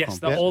 Yeah, the whole Yes,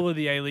 comp. all of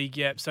the A-League,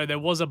 yep. So there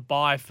was a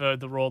bye for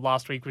the Raw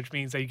last week, which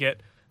means they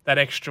get that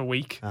extra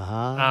week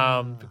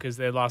because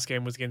their last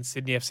game was against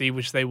Sydney FC,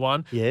 which they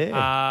won.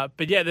 Yeah.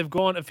 But yeah, they've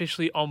gone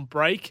officially on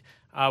break.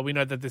 We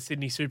know that the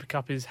Sydney Super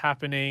Cup is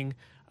happening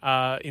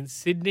in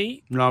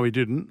Sydney. No, we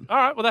didn't. All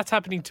right, well, that's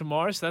happening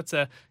tomorrow. So that's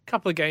a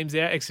couple of games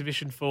there.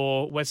 Exhibition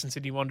for Western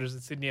Sydney Wanderers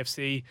and Sydney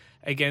FC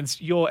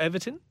against your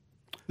Everton.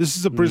 This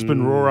is a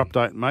Brisbane Roar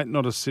update, mate,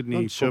 not a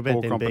Sydney Not sure football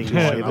about them being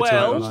competition. live.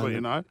 Well, I'll let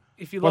you know.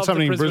 If you What's love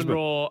the happening in Brisbane Brisbane?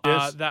 Roar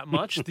Yes. that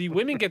much, the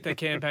women get their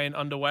campaign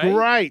underway.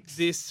 Great.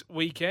 This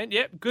weekend.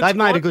 Yep, good They've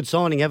made squad. a good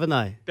signing, haven't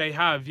they? They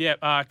have,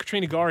 yeah.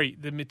 Katrina Gorry,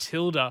 the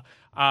Matilda,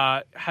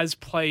 has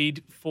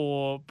played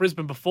for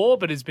Brisbane before,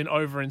 but has been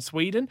over in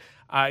Sweden,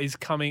 is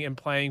coming and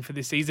playing for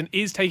this season,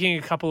 is taking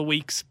a couple of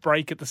weeks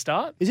break at the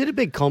start. Is it a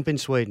big comp in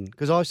Sweden?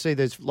 Because I see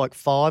there's like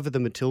 5 of the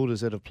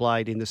Matildas that have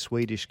played in the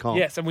Swedish comp.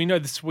 Yes, and we know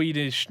the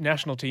Swedish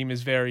national team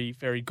is very,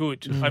 very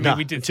good. I mean, No,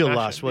 we did until smash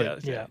last them, week.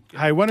 Yeah.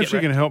 Hey, wonder if Get she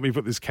can wrecked. help me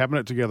put this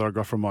cabinet together I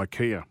got from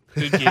IKEA.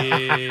 Good,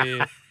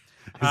 yeah.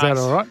 Is that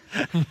all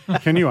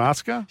right? Can you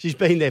ask her? She's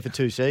been there for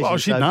 2 seasons. Well,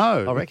 she'd so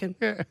know. I reckon.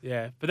 Yeah.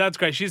 Yeah, but that's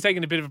great. She's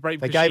taking a bit of a break.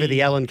 They because gave her she-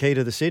 the Allen key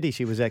to the city.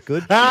 She was that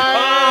good.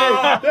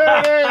 Hey, there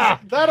it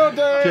is. That'll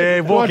do. Yeah,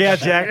 walk out,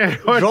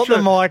 Jack. Drop the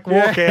mic,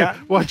 walk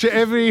out. Watch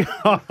every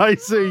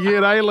ICU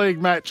and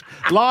A-League match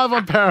live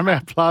on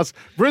Paramount Plus.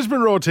 Brisbane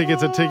Roar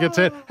tickets at Tickets.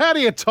 How do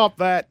you top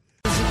that?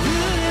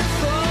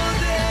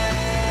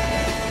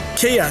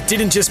 Kia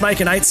didn't just make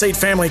an 8-seat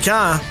family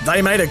car,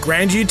 they made a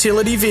grand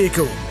utility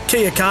vehicle.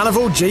 Kia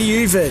Carnival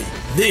GUV.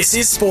 This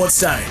is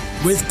Sportsday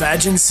with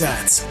Badge and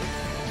Sats.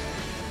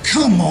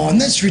 Come on,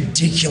 that's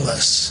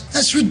ridiculous.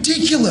 That's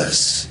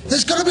ridiculous.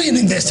 There's got to be an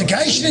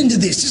investigation into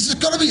this. This has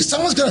got to be,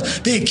 someone's got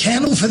to be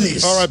accountable for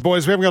this. All right,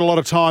 boys, we haven't got a lot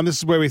of time. This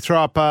is where we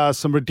throw up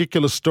some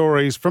ridiculous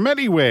stories from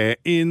anywhere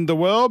in the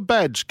world.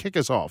 Badge, kick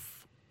us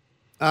off.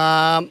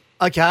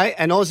 Okay,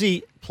 an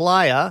Aussie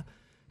player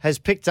has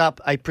picked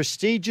up a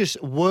prestigious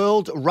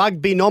World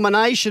Rugby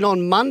nomination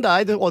on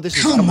Monday. This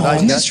is a Come couple of days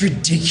on, ago. that's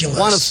ridiculous.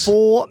 One of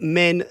 4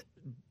 men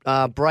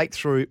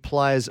breakthrough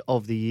players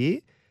of the year.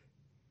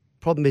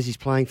 Problem is he's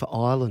playing for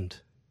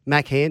Ireland.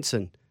 Mac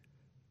Hansen.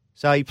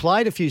 So he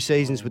played a few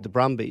seasons with the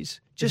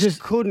Brumbies.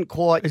 Couldn't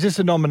quite Is this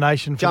a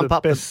nomination for jump the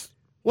up best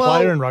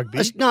player in rugby?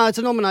 It's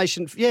a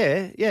nomination.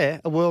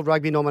 A World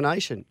Rugby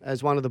nomination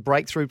as one of the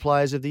breakthrough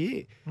players of the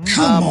year.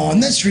 Come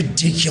on, that's So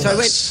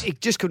ridiculous. he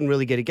just couldn't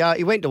really get a go.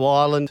 He went to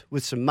Ireland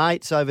with some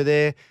mates over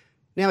there.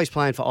 Now he's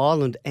playing for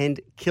Ireland and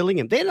killing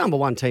him. They're number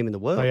 1 team in the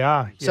world. They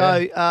are,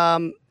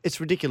 So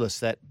it's ridiculous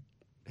that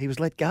he was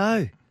let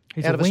go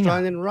He's out a of winger.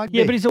 Australian rugby.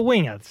 Yeah, but he's a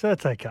winger, so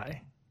that's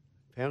okay.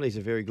 Apparently he's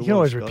a very good You can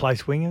always one, Scott.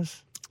 replace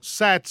wingers.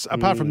 Sats,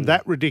 apart from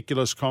that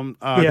ridiculous comment,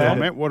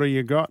 what do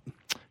you got?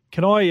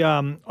 Can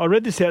I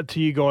read this out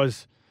to you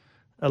guys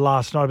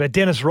last night about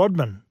Dennis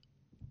Rodman.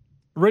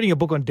 Reading a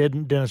book on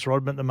Dennis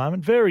Rodman at the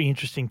moment. Very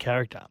interesting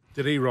character.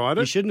 Did he write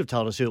You it? shouldn't have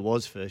told us who it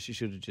was first. You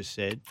should have just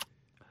said.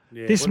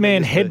 This What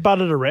man did this do?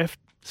 headbutted a ref,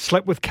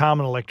 slept with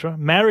Carmen Electra,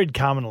 married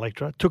Carmen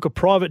Electra, took a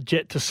private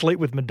jet to sleep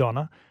with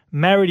Madonna,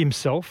 married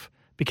himself,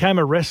 became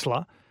a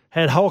wrestler,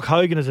 had Hulk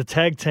Hogan as a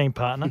tag team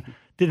partner,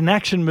 did an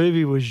action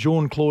movie with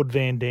Jean-Claude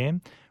Van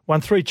Damme, won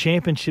 3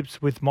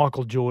 championships with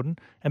Michael Jordan,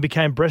 and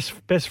became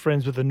best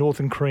friends with the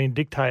Northern Korean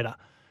dictator.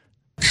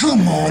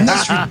 Come on,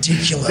 that's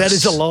ridiculous. That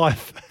is a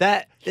life.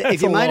 That That's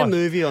if you a made a lie.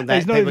 movie on that,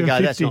 He's not people even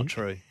go, "That's 50. not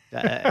true.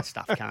 That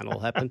stuff can't all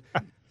happen."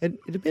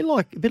 It'd be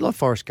like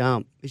Forrest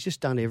Gump. He's just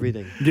done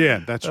everything. Yeah,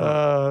 that's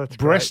right. That's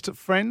Breast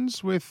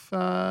friends with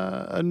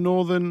a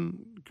Northern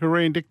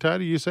Korean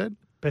dictator, you said?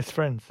 Best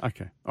friends.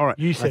 Okay. All right.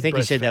 You said I think he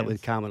breast said that fans.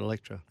 with Carmen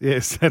Electra.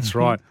 Yes, that's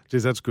right.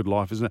 Geez, that's good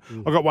life, isn't it?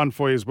 I've got one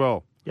for you as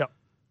well. Yep.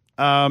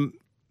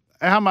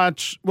 How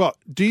much,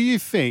 do you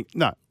think,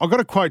 no, I got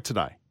a quote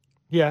today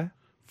Yeah.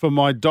 for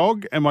my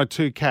dog and my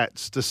 2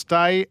 cats to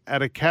stay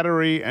at a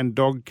cattery and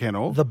dog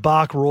kennel. The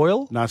Bark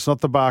Royal. No, it's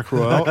not the Bark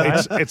Royal.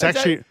 It's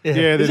actually,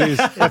 yeah, that is.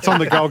 That's on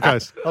the Gold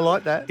Coast. I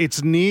like that.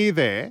 It's near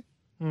there.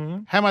 Mm-hmm.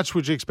 How much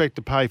would you expect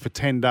to pay for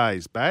 10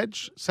 days,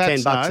 Badge?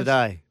 Sats $10 a knows.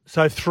 day.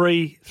 So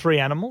three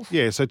animals.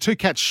 Yeah, so 2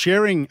 cats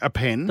sharing a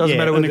pen. Doesn't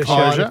matter an whether they're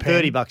sharing a enclosure.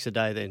 pen. $30 a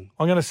day then.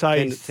 I'm going to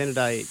say 10 a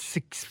day each.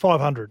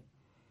 500.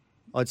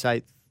 I'd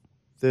say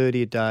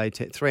 30 a day,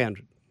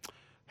 300.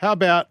 How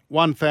about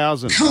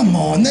 1,000? Come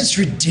on, that's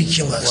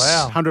ridiculous.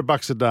 Wow.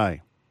 $100 a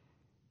day.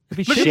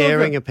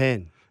 Sharing a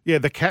pen. Yeah,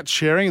 the cat's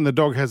sharing and the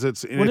dog has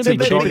its. Wouldn't it's it in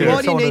be the dog cheaper area.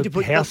 Why do you someone need to to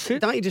put? house sit?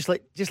 Don't you just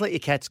let your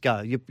cats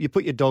go? You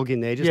put your dog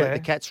in there. Just let Yeah. the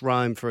cats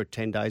roam for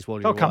 10 days while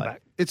you're They'll come away.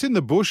 back. It's in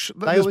the bush.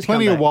 There's always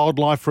plenty come of back.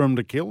 wildlife for them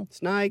to kill.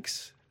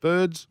 Snakes,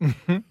 Birds.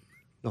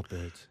 not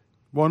birds,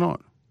 Why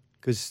not?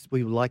 because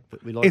we like.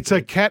 It's a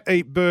birds. cat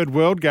eat bird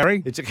world,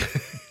 Gary. It's a.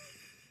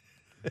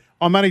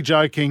 I'm only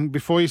joking.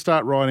 Before you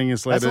start writing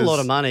his letters, That's a lot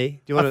of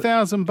money. Do you want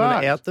 $1,000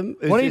 to out them?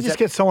 Why don't you Is just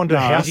that- get someone to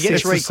house you get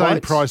it's sit? three the same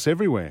quotes? price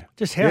everywhere.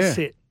 Just house Yeah.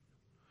 sit.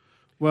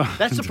 Well,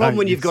 That's the problem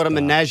when don't you've got a start.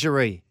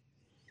 menagerie.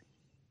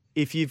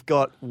 If you've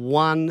got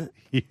one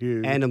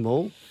You-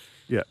 animal,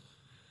 Yeah.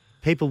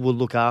 people will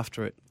look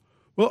after it.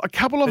 Well, a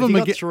couple of But if them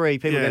you've are got 3,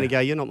 people are yeah. going to go,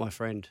 "You're not my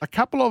friend." A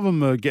couple of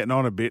them are getting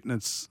on a bit, and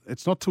it's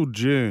not till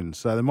June,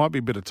 so there might be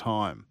a bit of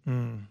time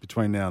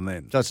between now and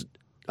then. That's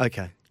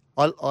okay.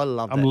 I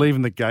love that. I'm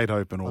leaving the gate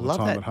open all I the love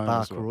time that at home.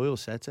 Bark as well. Royal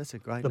sets. That's a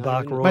great The name,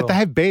 Bark isn't it? Royal. Mate, they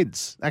have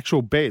beds,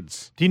 actual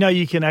beds. Do you know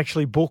you can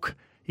actually book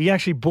You can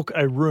actually book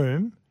a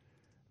room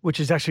which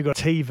has actually got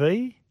a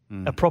TV,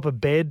 a proper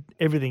bed,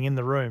 everything in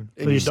the room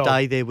for And you your dog.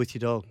 stay there with your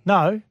dog.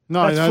 No,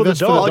 No, that's for the that's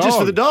for dog. the Oh, just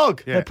for the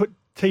dog. Yeah. They put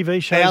TV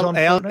shows on.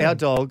 Our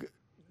dog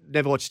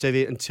never watches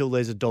TV until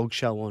there's a dog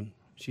show on.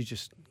 She's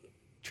just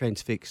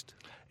transfixed.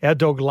 Our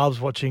dog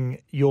loves watching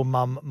Your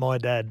Mum, My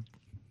Dad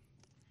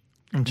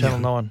on Channel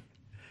 9.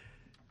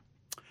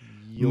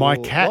 My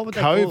What cat would they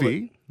call Covey,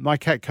 it? my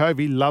cat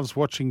Covey loves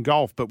watching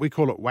golf, but we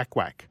call it whack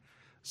whack.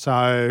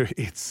 So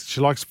she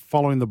likes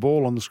following the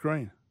ball on the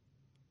screen.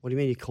 What do you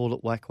mean you call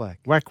it whack whack?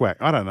 Whack whack.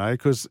 I don't know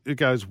because it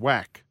goes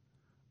whack.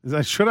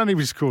 It should only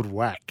be called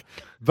whack,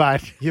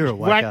 but You're a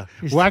whack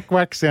whacker. whack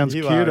whack sounds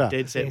You cuter. are a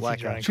dead set Answered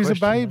whacker. your own She's a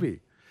question, baby.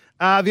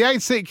 The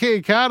 8-seat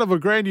Kia Carnival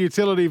Grand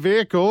Utility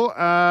Vehicle.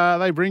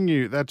 They bring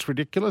you That's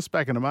Ridiculous.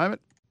 Back in a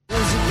moment.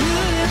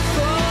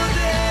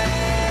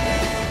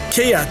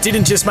 Kia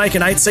didn't just make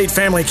an 8-seat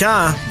family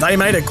car, they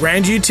made a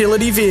grand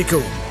utility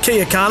vehicle.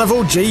 Kia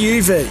Carnival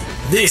GUV.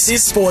 This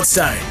is Sports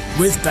Day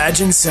with Badge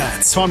and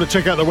Sats. Time to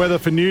check out the weather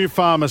for New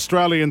Farm,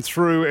 Australian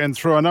through and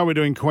through. I know we're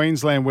doing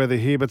Queensland weather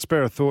here, but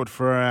spare a thought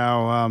for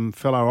our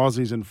fellow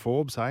Aussies in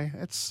Forbes, hey?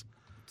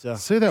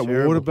 See that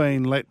terrible. water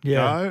being let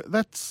Yeah.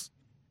 go?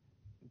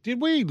 Did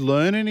we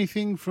learn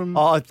anything from...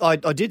 I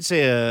did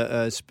see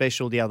a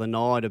special the other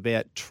night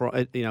about,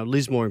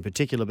 Lismore in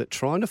particular, but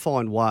trying to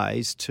find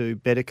ways to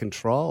better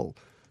control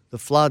the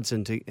floods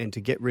and to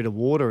get rid of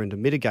water and to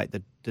mitigate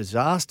the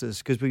disasters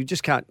because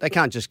they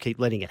can't just keep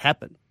letting it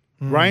happen.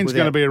 Rain's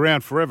going to be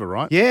around forever,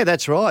 right? Yeah,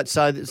 that's right.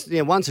 So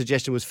one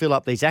suggestion was fill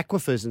up these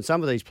aquifers, and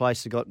some of these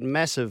places have got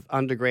massive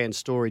underground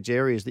storage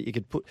areas that you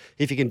could put,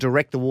 if you can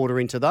direct the water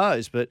into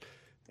those. But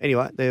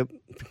anyway,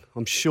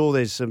 I'm sure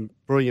there's some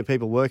brilliant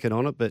people working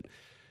on it, but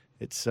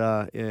it's,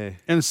 And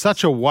it's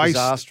such a waste.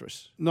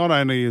 disastrous. Not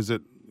only is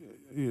it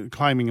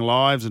claiming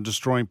lives and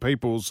destroying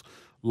people's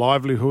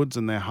livelihoods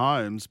and their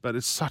homes, but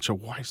it's such a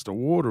waste of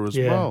water as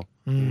well.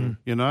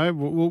 You know,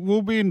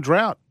 we'll be in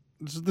drought.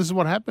 This is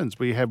what happens.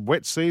 We have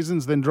wet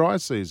seasons, then dry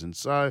seasons.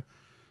 So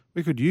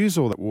we could use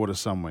all that water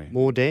somewhere.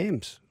 More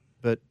dams,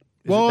 but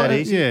is it that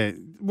easy? Yeah.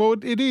 Well,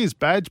 it is,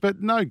 Badge,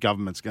 but no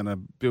government's going to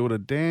build a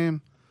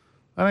dam.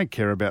 I don't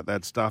care about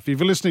that stuff. If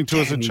you're listening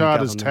to us Damn at you,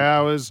 Charters government.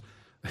 Towers,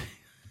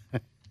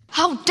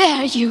 How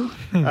dare you?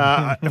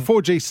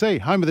 4GC,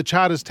 home of the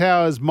Charters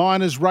Towers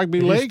Miners Rugby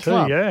It is League too,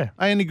 Club. yeah.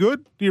 Are any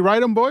good? Do you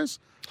rate them, boys?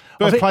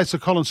 Birthplace of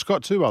Colin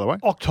Scott too, by the way.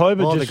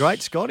 October Oh, just the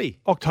great Scotty.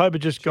 October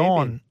just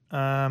Champion.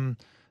 gone.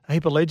 A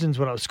heap of legends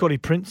went up. Scotty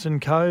Prince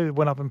and co.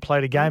 went up and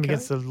played a game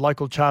against the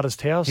local Charters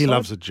Towers. He side.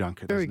 loves a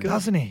junket. Very doesn't good.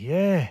 doesn't he?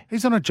 Yeah. he?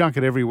 He's on a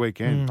junket every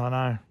weekend. I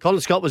know.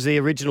 Colin Scott was the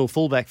original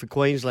fullback for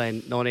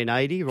Queensland,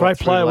 1980. Great right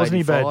through player, to wasn't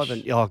he, 85, Badge?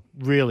 And,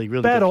 really,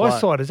 really Bad good player.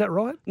 eyesight, is that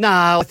right? No,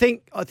 I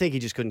think he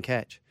just couldn't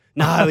catch.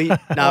 No, he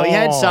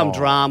had some Oh.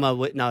 drama.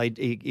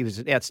 He was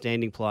an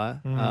outstanding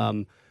player.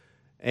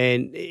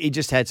 And he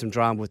just had some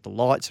drama with the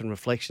lights and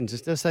reflections.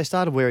 It's just, they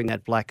started wearing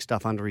that black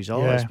stuff under his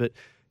eyes. Yeah. But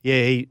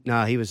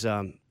yeah, he was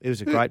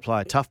a great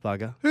player, tough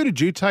bugger. Who did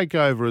you take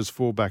over as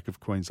fullback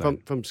of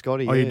Queensland? From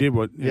Scotty. Oh, yeah. you did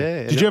what?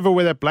 Yeah. Did you ever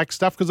wear that black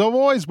stuff? Because I've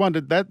always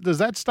wondered that. Does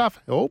that stuff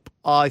help?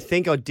 I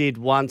think I did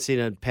once in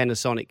a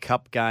Panasonic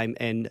Cup game,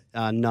 and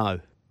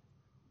no,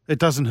 It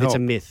doesn't help. it's a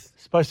myth.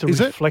 Supposed to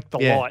Is it? reflect the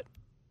Yeah. light.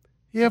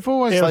 Yeah, I've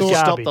always Yeah, it was thought.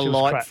 Stop garbage. the It was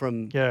light crap.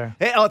 from. Yeah.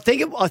 I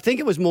think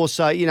it was more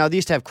so. They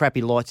used to have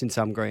crappy lights in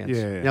some grounds.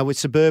 Yeah. You know, with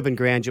suburban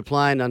grounds, you're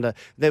playing under.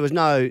 There was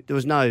no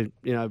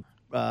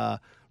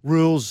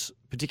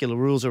particular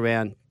rules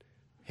around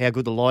how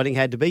good the lighting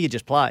had to be. You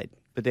just played.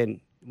 But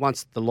then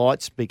once the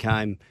lights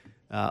became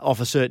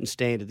off a certain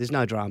standard, there's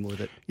no drama with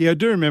it. Yeah, I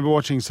do remember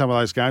watching some of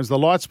those games. The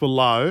lights were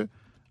low,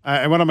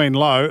 and when I mean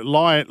low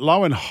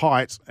in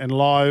height and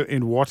low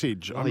in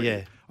wattage. I mean,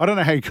 yeah. I don't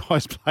know how you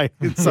guys play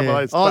in some of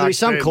those. Oh, there'd be dark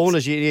some dens.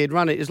 corners you'd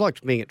run it. It's like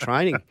being at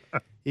training.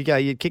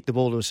 You'd kick the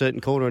ball to a certain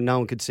corner and no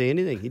one could see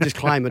anything. You just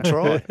claim a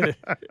try.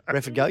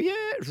 Ref would go, yeah.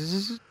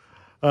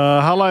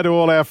 Hello to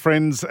all our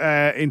friends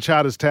in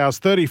Charters Towers.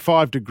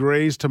 35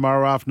 degrees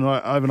tomorrow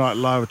afternoon, overnight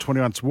low of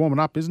 21. It's warming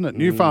up, isn't it?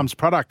 New Farm's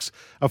products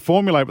are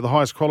formulated with the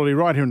highest quality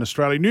right here in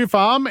Australia. New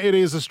Farm, it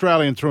is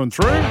Australian through and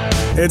through.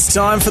 It's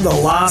time for the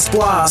last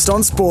blast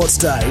on Sports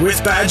Day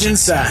with Badge and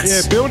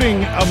Sats. Yeah,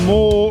 building a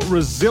more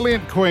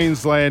resilient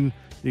Queensland.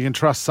 You can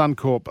trust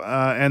Suncorp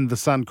and the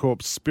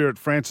Suncorp spirit.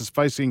 France is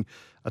facing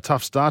a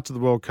tough start to the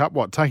World Cup.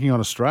 Taking on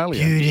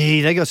Australia?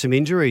 Beauty. They got some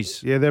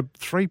injuries. Yeah, there are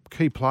 3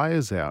 key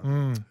players out.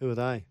 Who are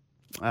they?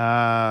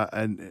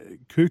 And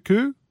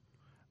Cuckoo.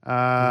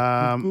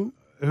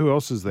 Who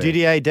else is there?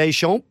 Didier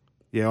Deschamps.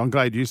 Yeah, I'm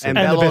glad you said And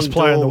that. the Ballon best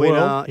player in d'Or the winner,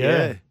 world,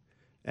 yeah.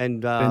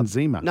 And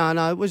Benzema.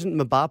 No, it wasn't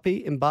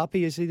Mbappe.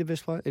 Mbappe, is he the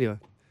best player? Anyway,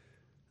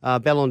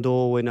 Ballon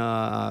d'Or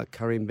winner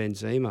Karim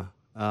Benzema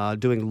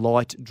doing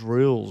light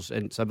drills.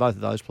 And so both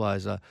of those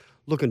players are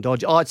looking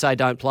dodgy. I'd say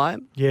don't play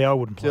them Yeah, I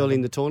wouldn't play early in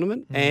them. the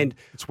tournament. And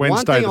It's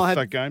Wednesday, one thing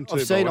that game too,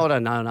 by I've seen, the way. I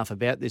don't know enough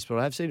about this, but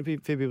I have seen a few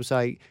people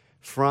say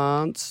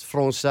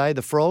Francais,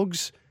 the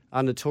Frogs,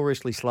 are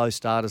notoriously slow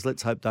starters.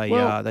 Let's hope they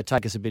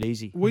take us a bit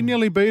easy. We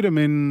nearly beat them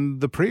in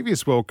the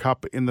previous World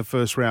Cup in the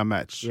first round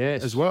match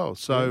Yes. as well. Yeah,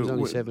 So it was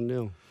only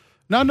 7-0.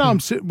 No, I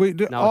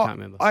can't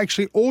remember.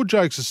 Actually, all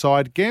jokes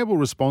aside, gamble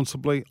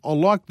responsibly. I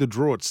like the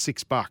draw at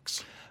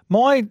 $6.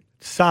 My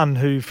son,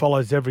 who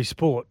follows every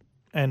sport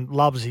and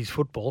loves his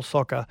football,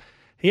 soccer,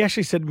 he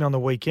actually said to me on the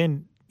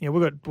weekend,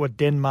 we've got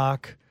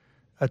Denmark,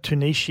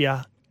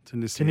 Tunisia,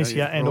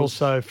 and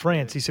also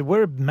France. He said,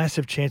 we're a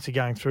massive chance of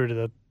going through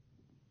to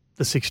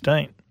the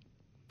 16.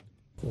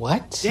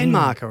 What?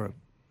 Denmark are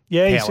he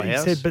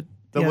powerhouse. said, but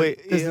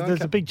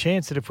there's a big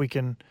chance that if we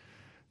can...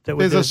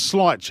 There's a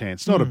slight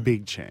chance, not a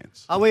big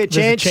chance. Are we a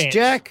chance,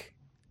 Jack?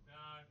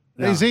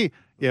 No. Is he?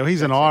 Yeah,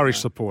 he's an Irish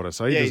supporter,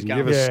 so he doesn't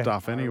give us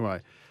stuff anyway.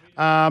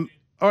 All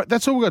right,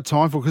 that's all we've got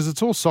time for because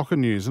it's all soccer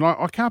news, and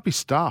I can't be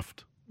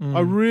stuffed. I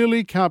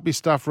really can't be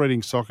stuffed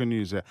reading soccer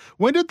news out.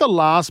 When did the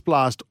last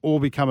blast all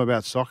become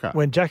about soccer?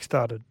 When Jack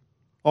started.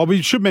 Oh,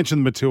 we should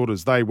mention the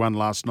Matildas. They won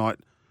last night.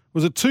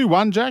 Was it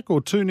 2-1, Jack,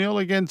 or 2-0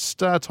 against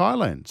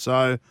Thailand?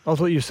 So I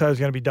thought you said it was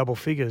going to be double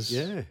figures.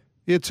 Yeah,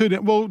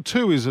 2-0. Well,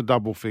 2 is a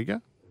double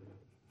figure.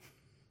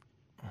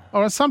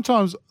 All right,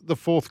 sometimes the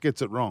fourth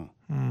gets it wrong.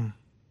 All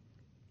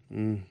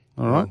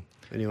right.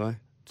 Anyway,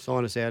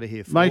 sign us out of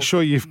here. Make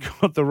sure you've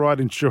got the right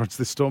insurance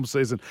this storm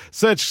season.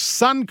 Search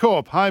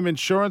Suncorp Home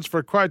Insurance for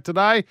a quote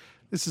today.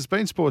 This has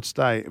been Sports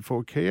Day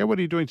for Kia. What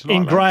are you doing tonight?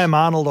 In Graham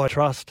Arnold, I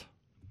trust.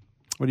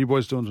 What are you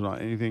boys doing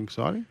tonight? Anything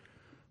exciting?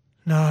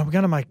 No, we're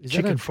going to make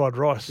chicken fried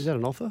rice. Is that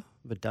an offer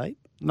of a date?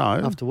 No.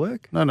 After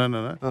work?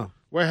 No. Oh.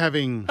 We're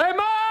having... Hey,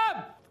 Mom!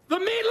 The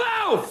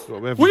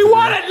meatloaf! We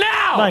want it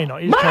now! No, you're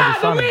not. You're trying to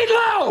be funny. The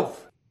meatloaf!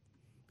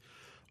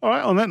 All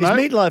right, on that Is note...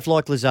 meatloaf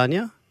like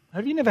lasagna?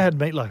 Have you never had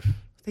meatloaf? I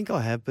think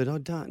I have, but I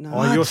don't know.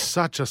 Oh, you're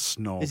such a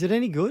snob. Is it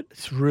any good?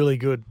 It's really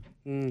good.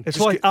 It's Just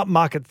like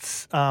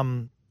upmarket's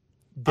Devon.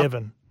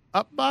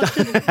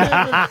 Upmarket.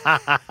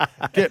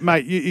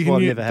 Mate, you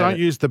can don't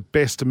use the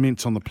best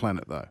mints on the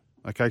planet, though.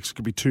 Okay, because it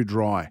could be too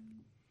dry.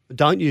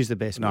 Don't use the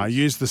best No, mints.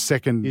 use the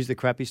second. Use the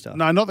crappy stuff.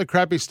 No, not the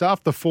crappy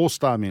stuff, the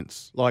 4-star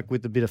mints. Like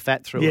with a bit of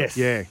fat through Yes.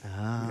 it. Yeah.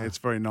 Yeah, it's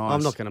very nice.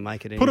 I'm not going to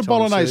make it Put a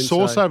bolognese soon,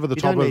 sauce so over the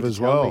you top don't of need it to as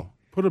tell well. me.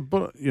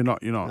 You're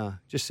not. No,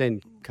 just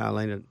send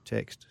Carlene a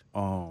text.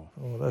 Oh.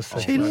 That's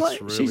She's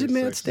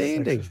really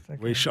outstanding.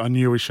 I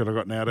knew we should have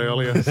gotten out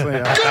earlier.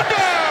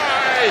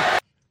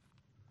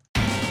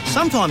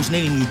 Sometimes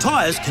needing new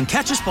tyres can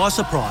catch us by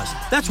surprise.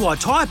 That's why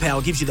Tyre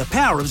Power gives you the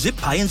power of zip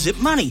pay and zip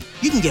money.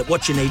 You can get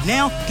what you need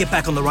now, get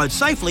back on the road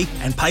safely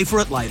and pay for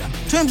it later.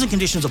 Terms and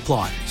conditions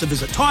apply. So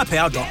visit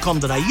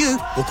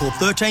tyrepower.com.au or call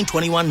 13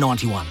 21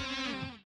 91.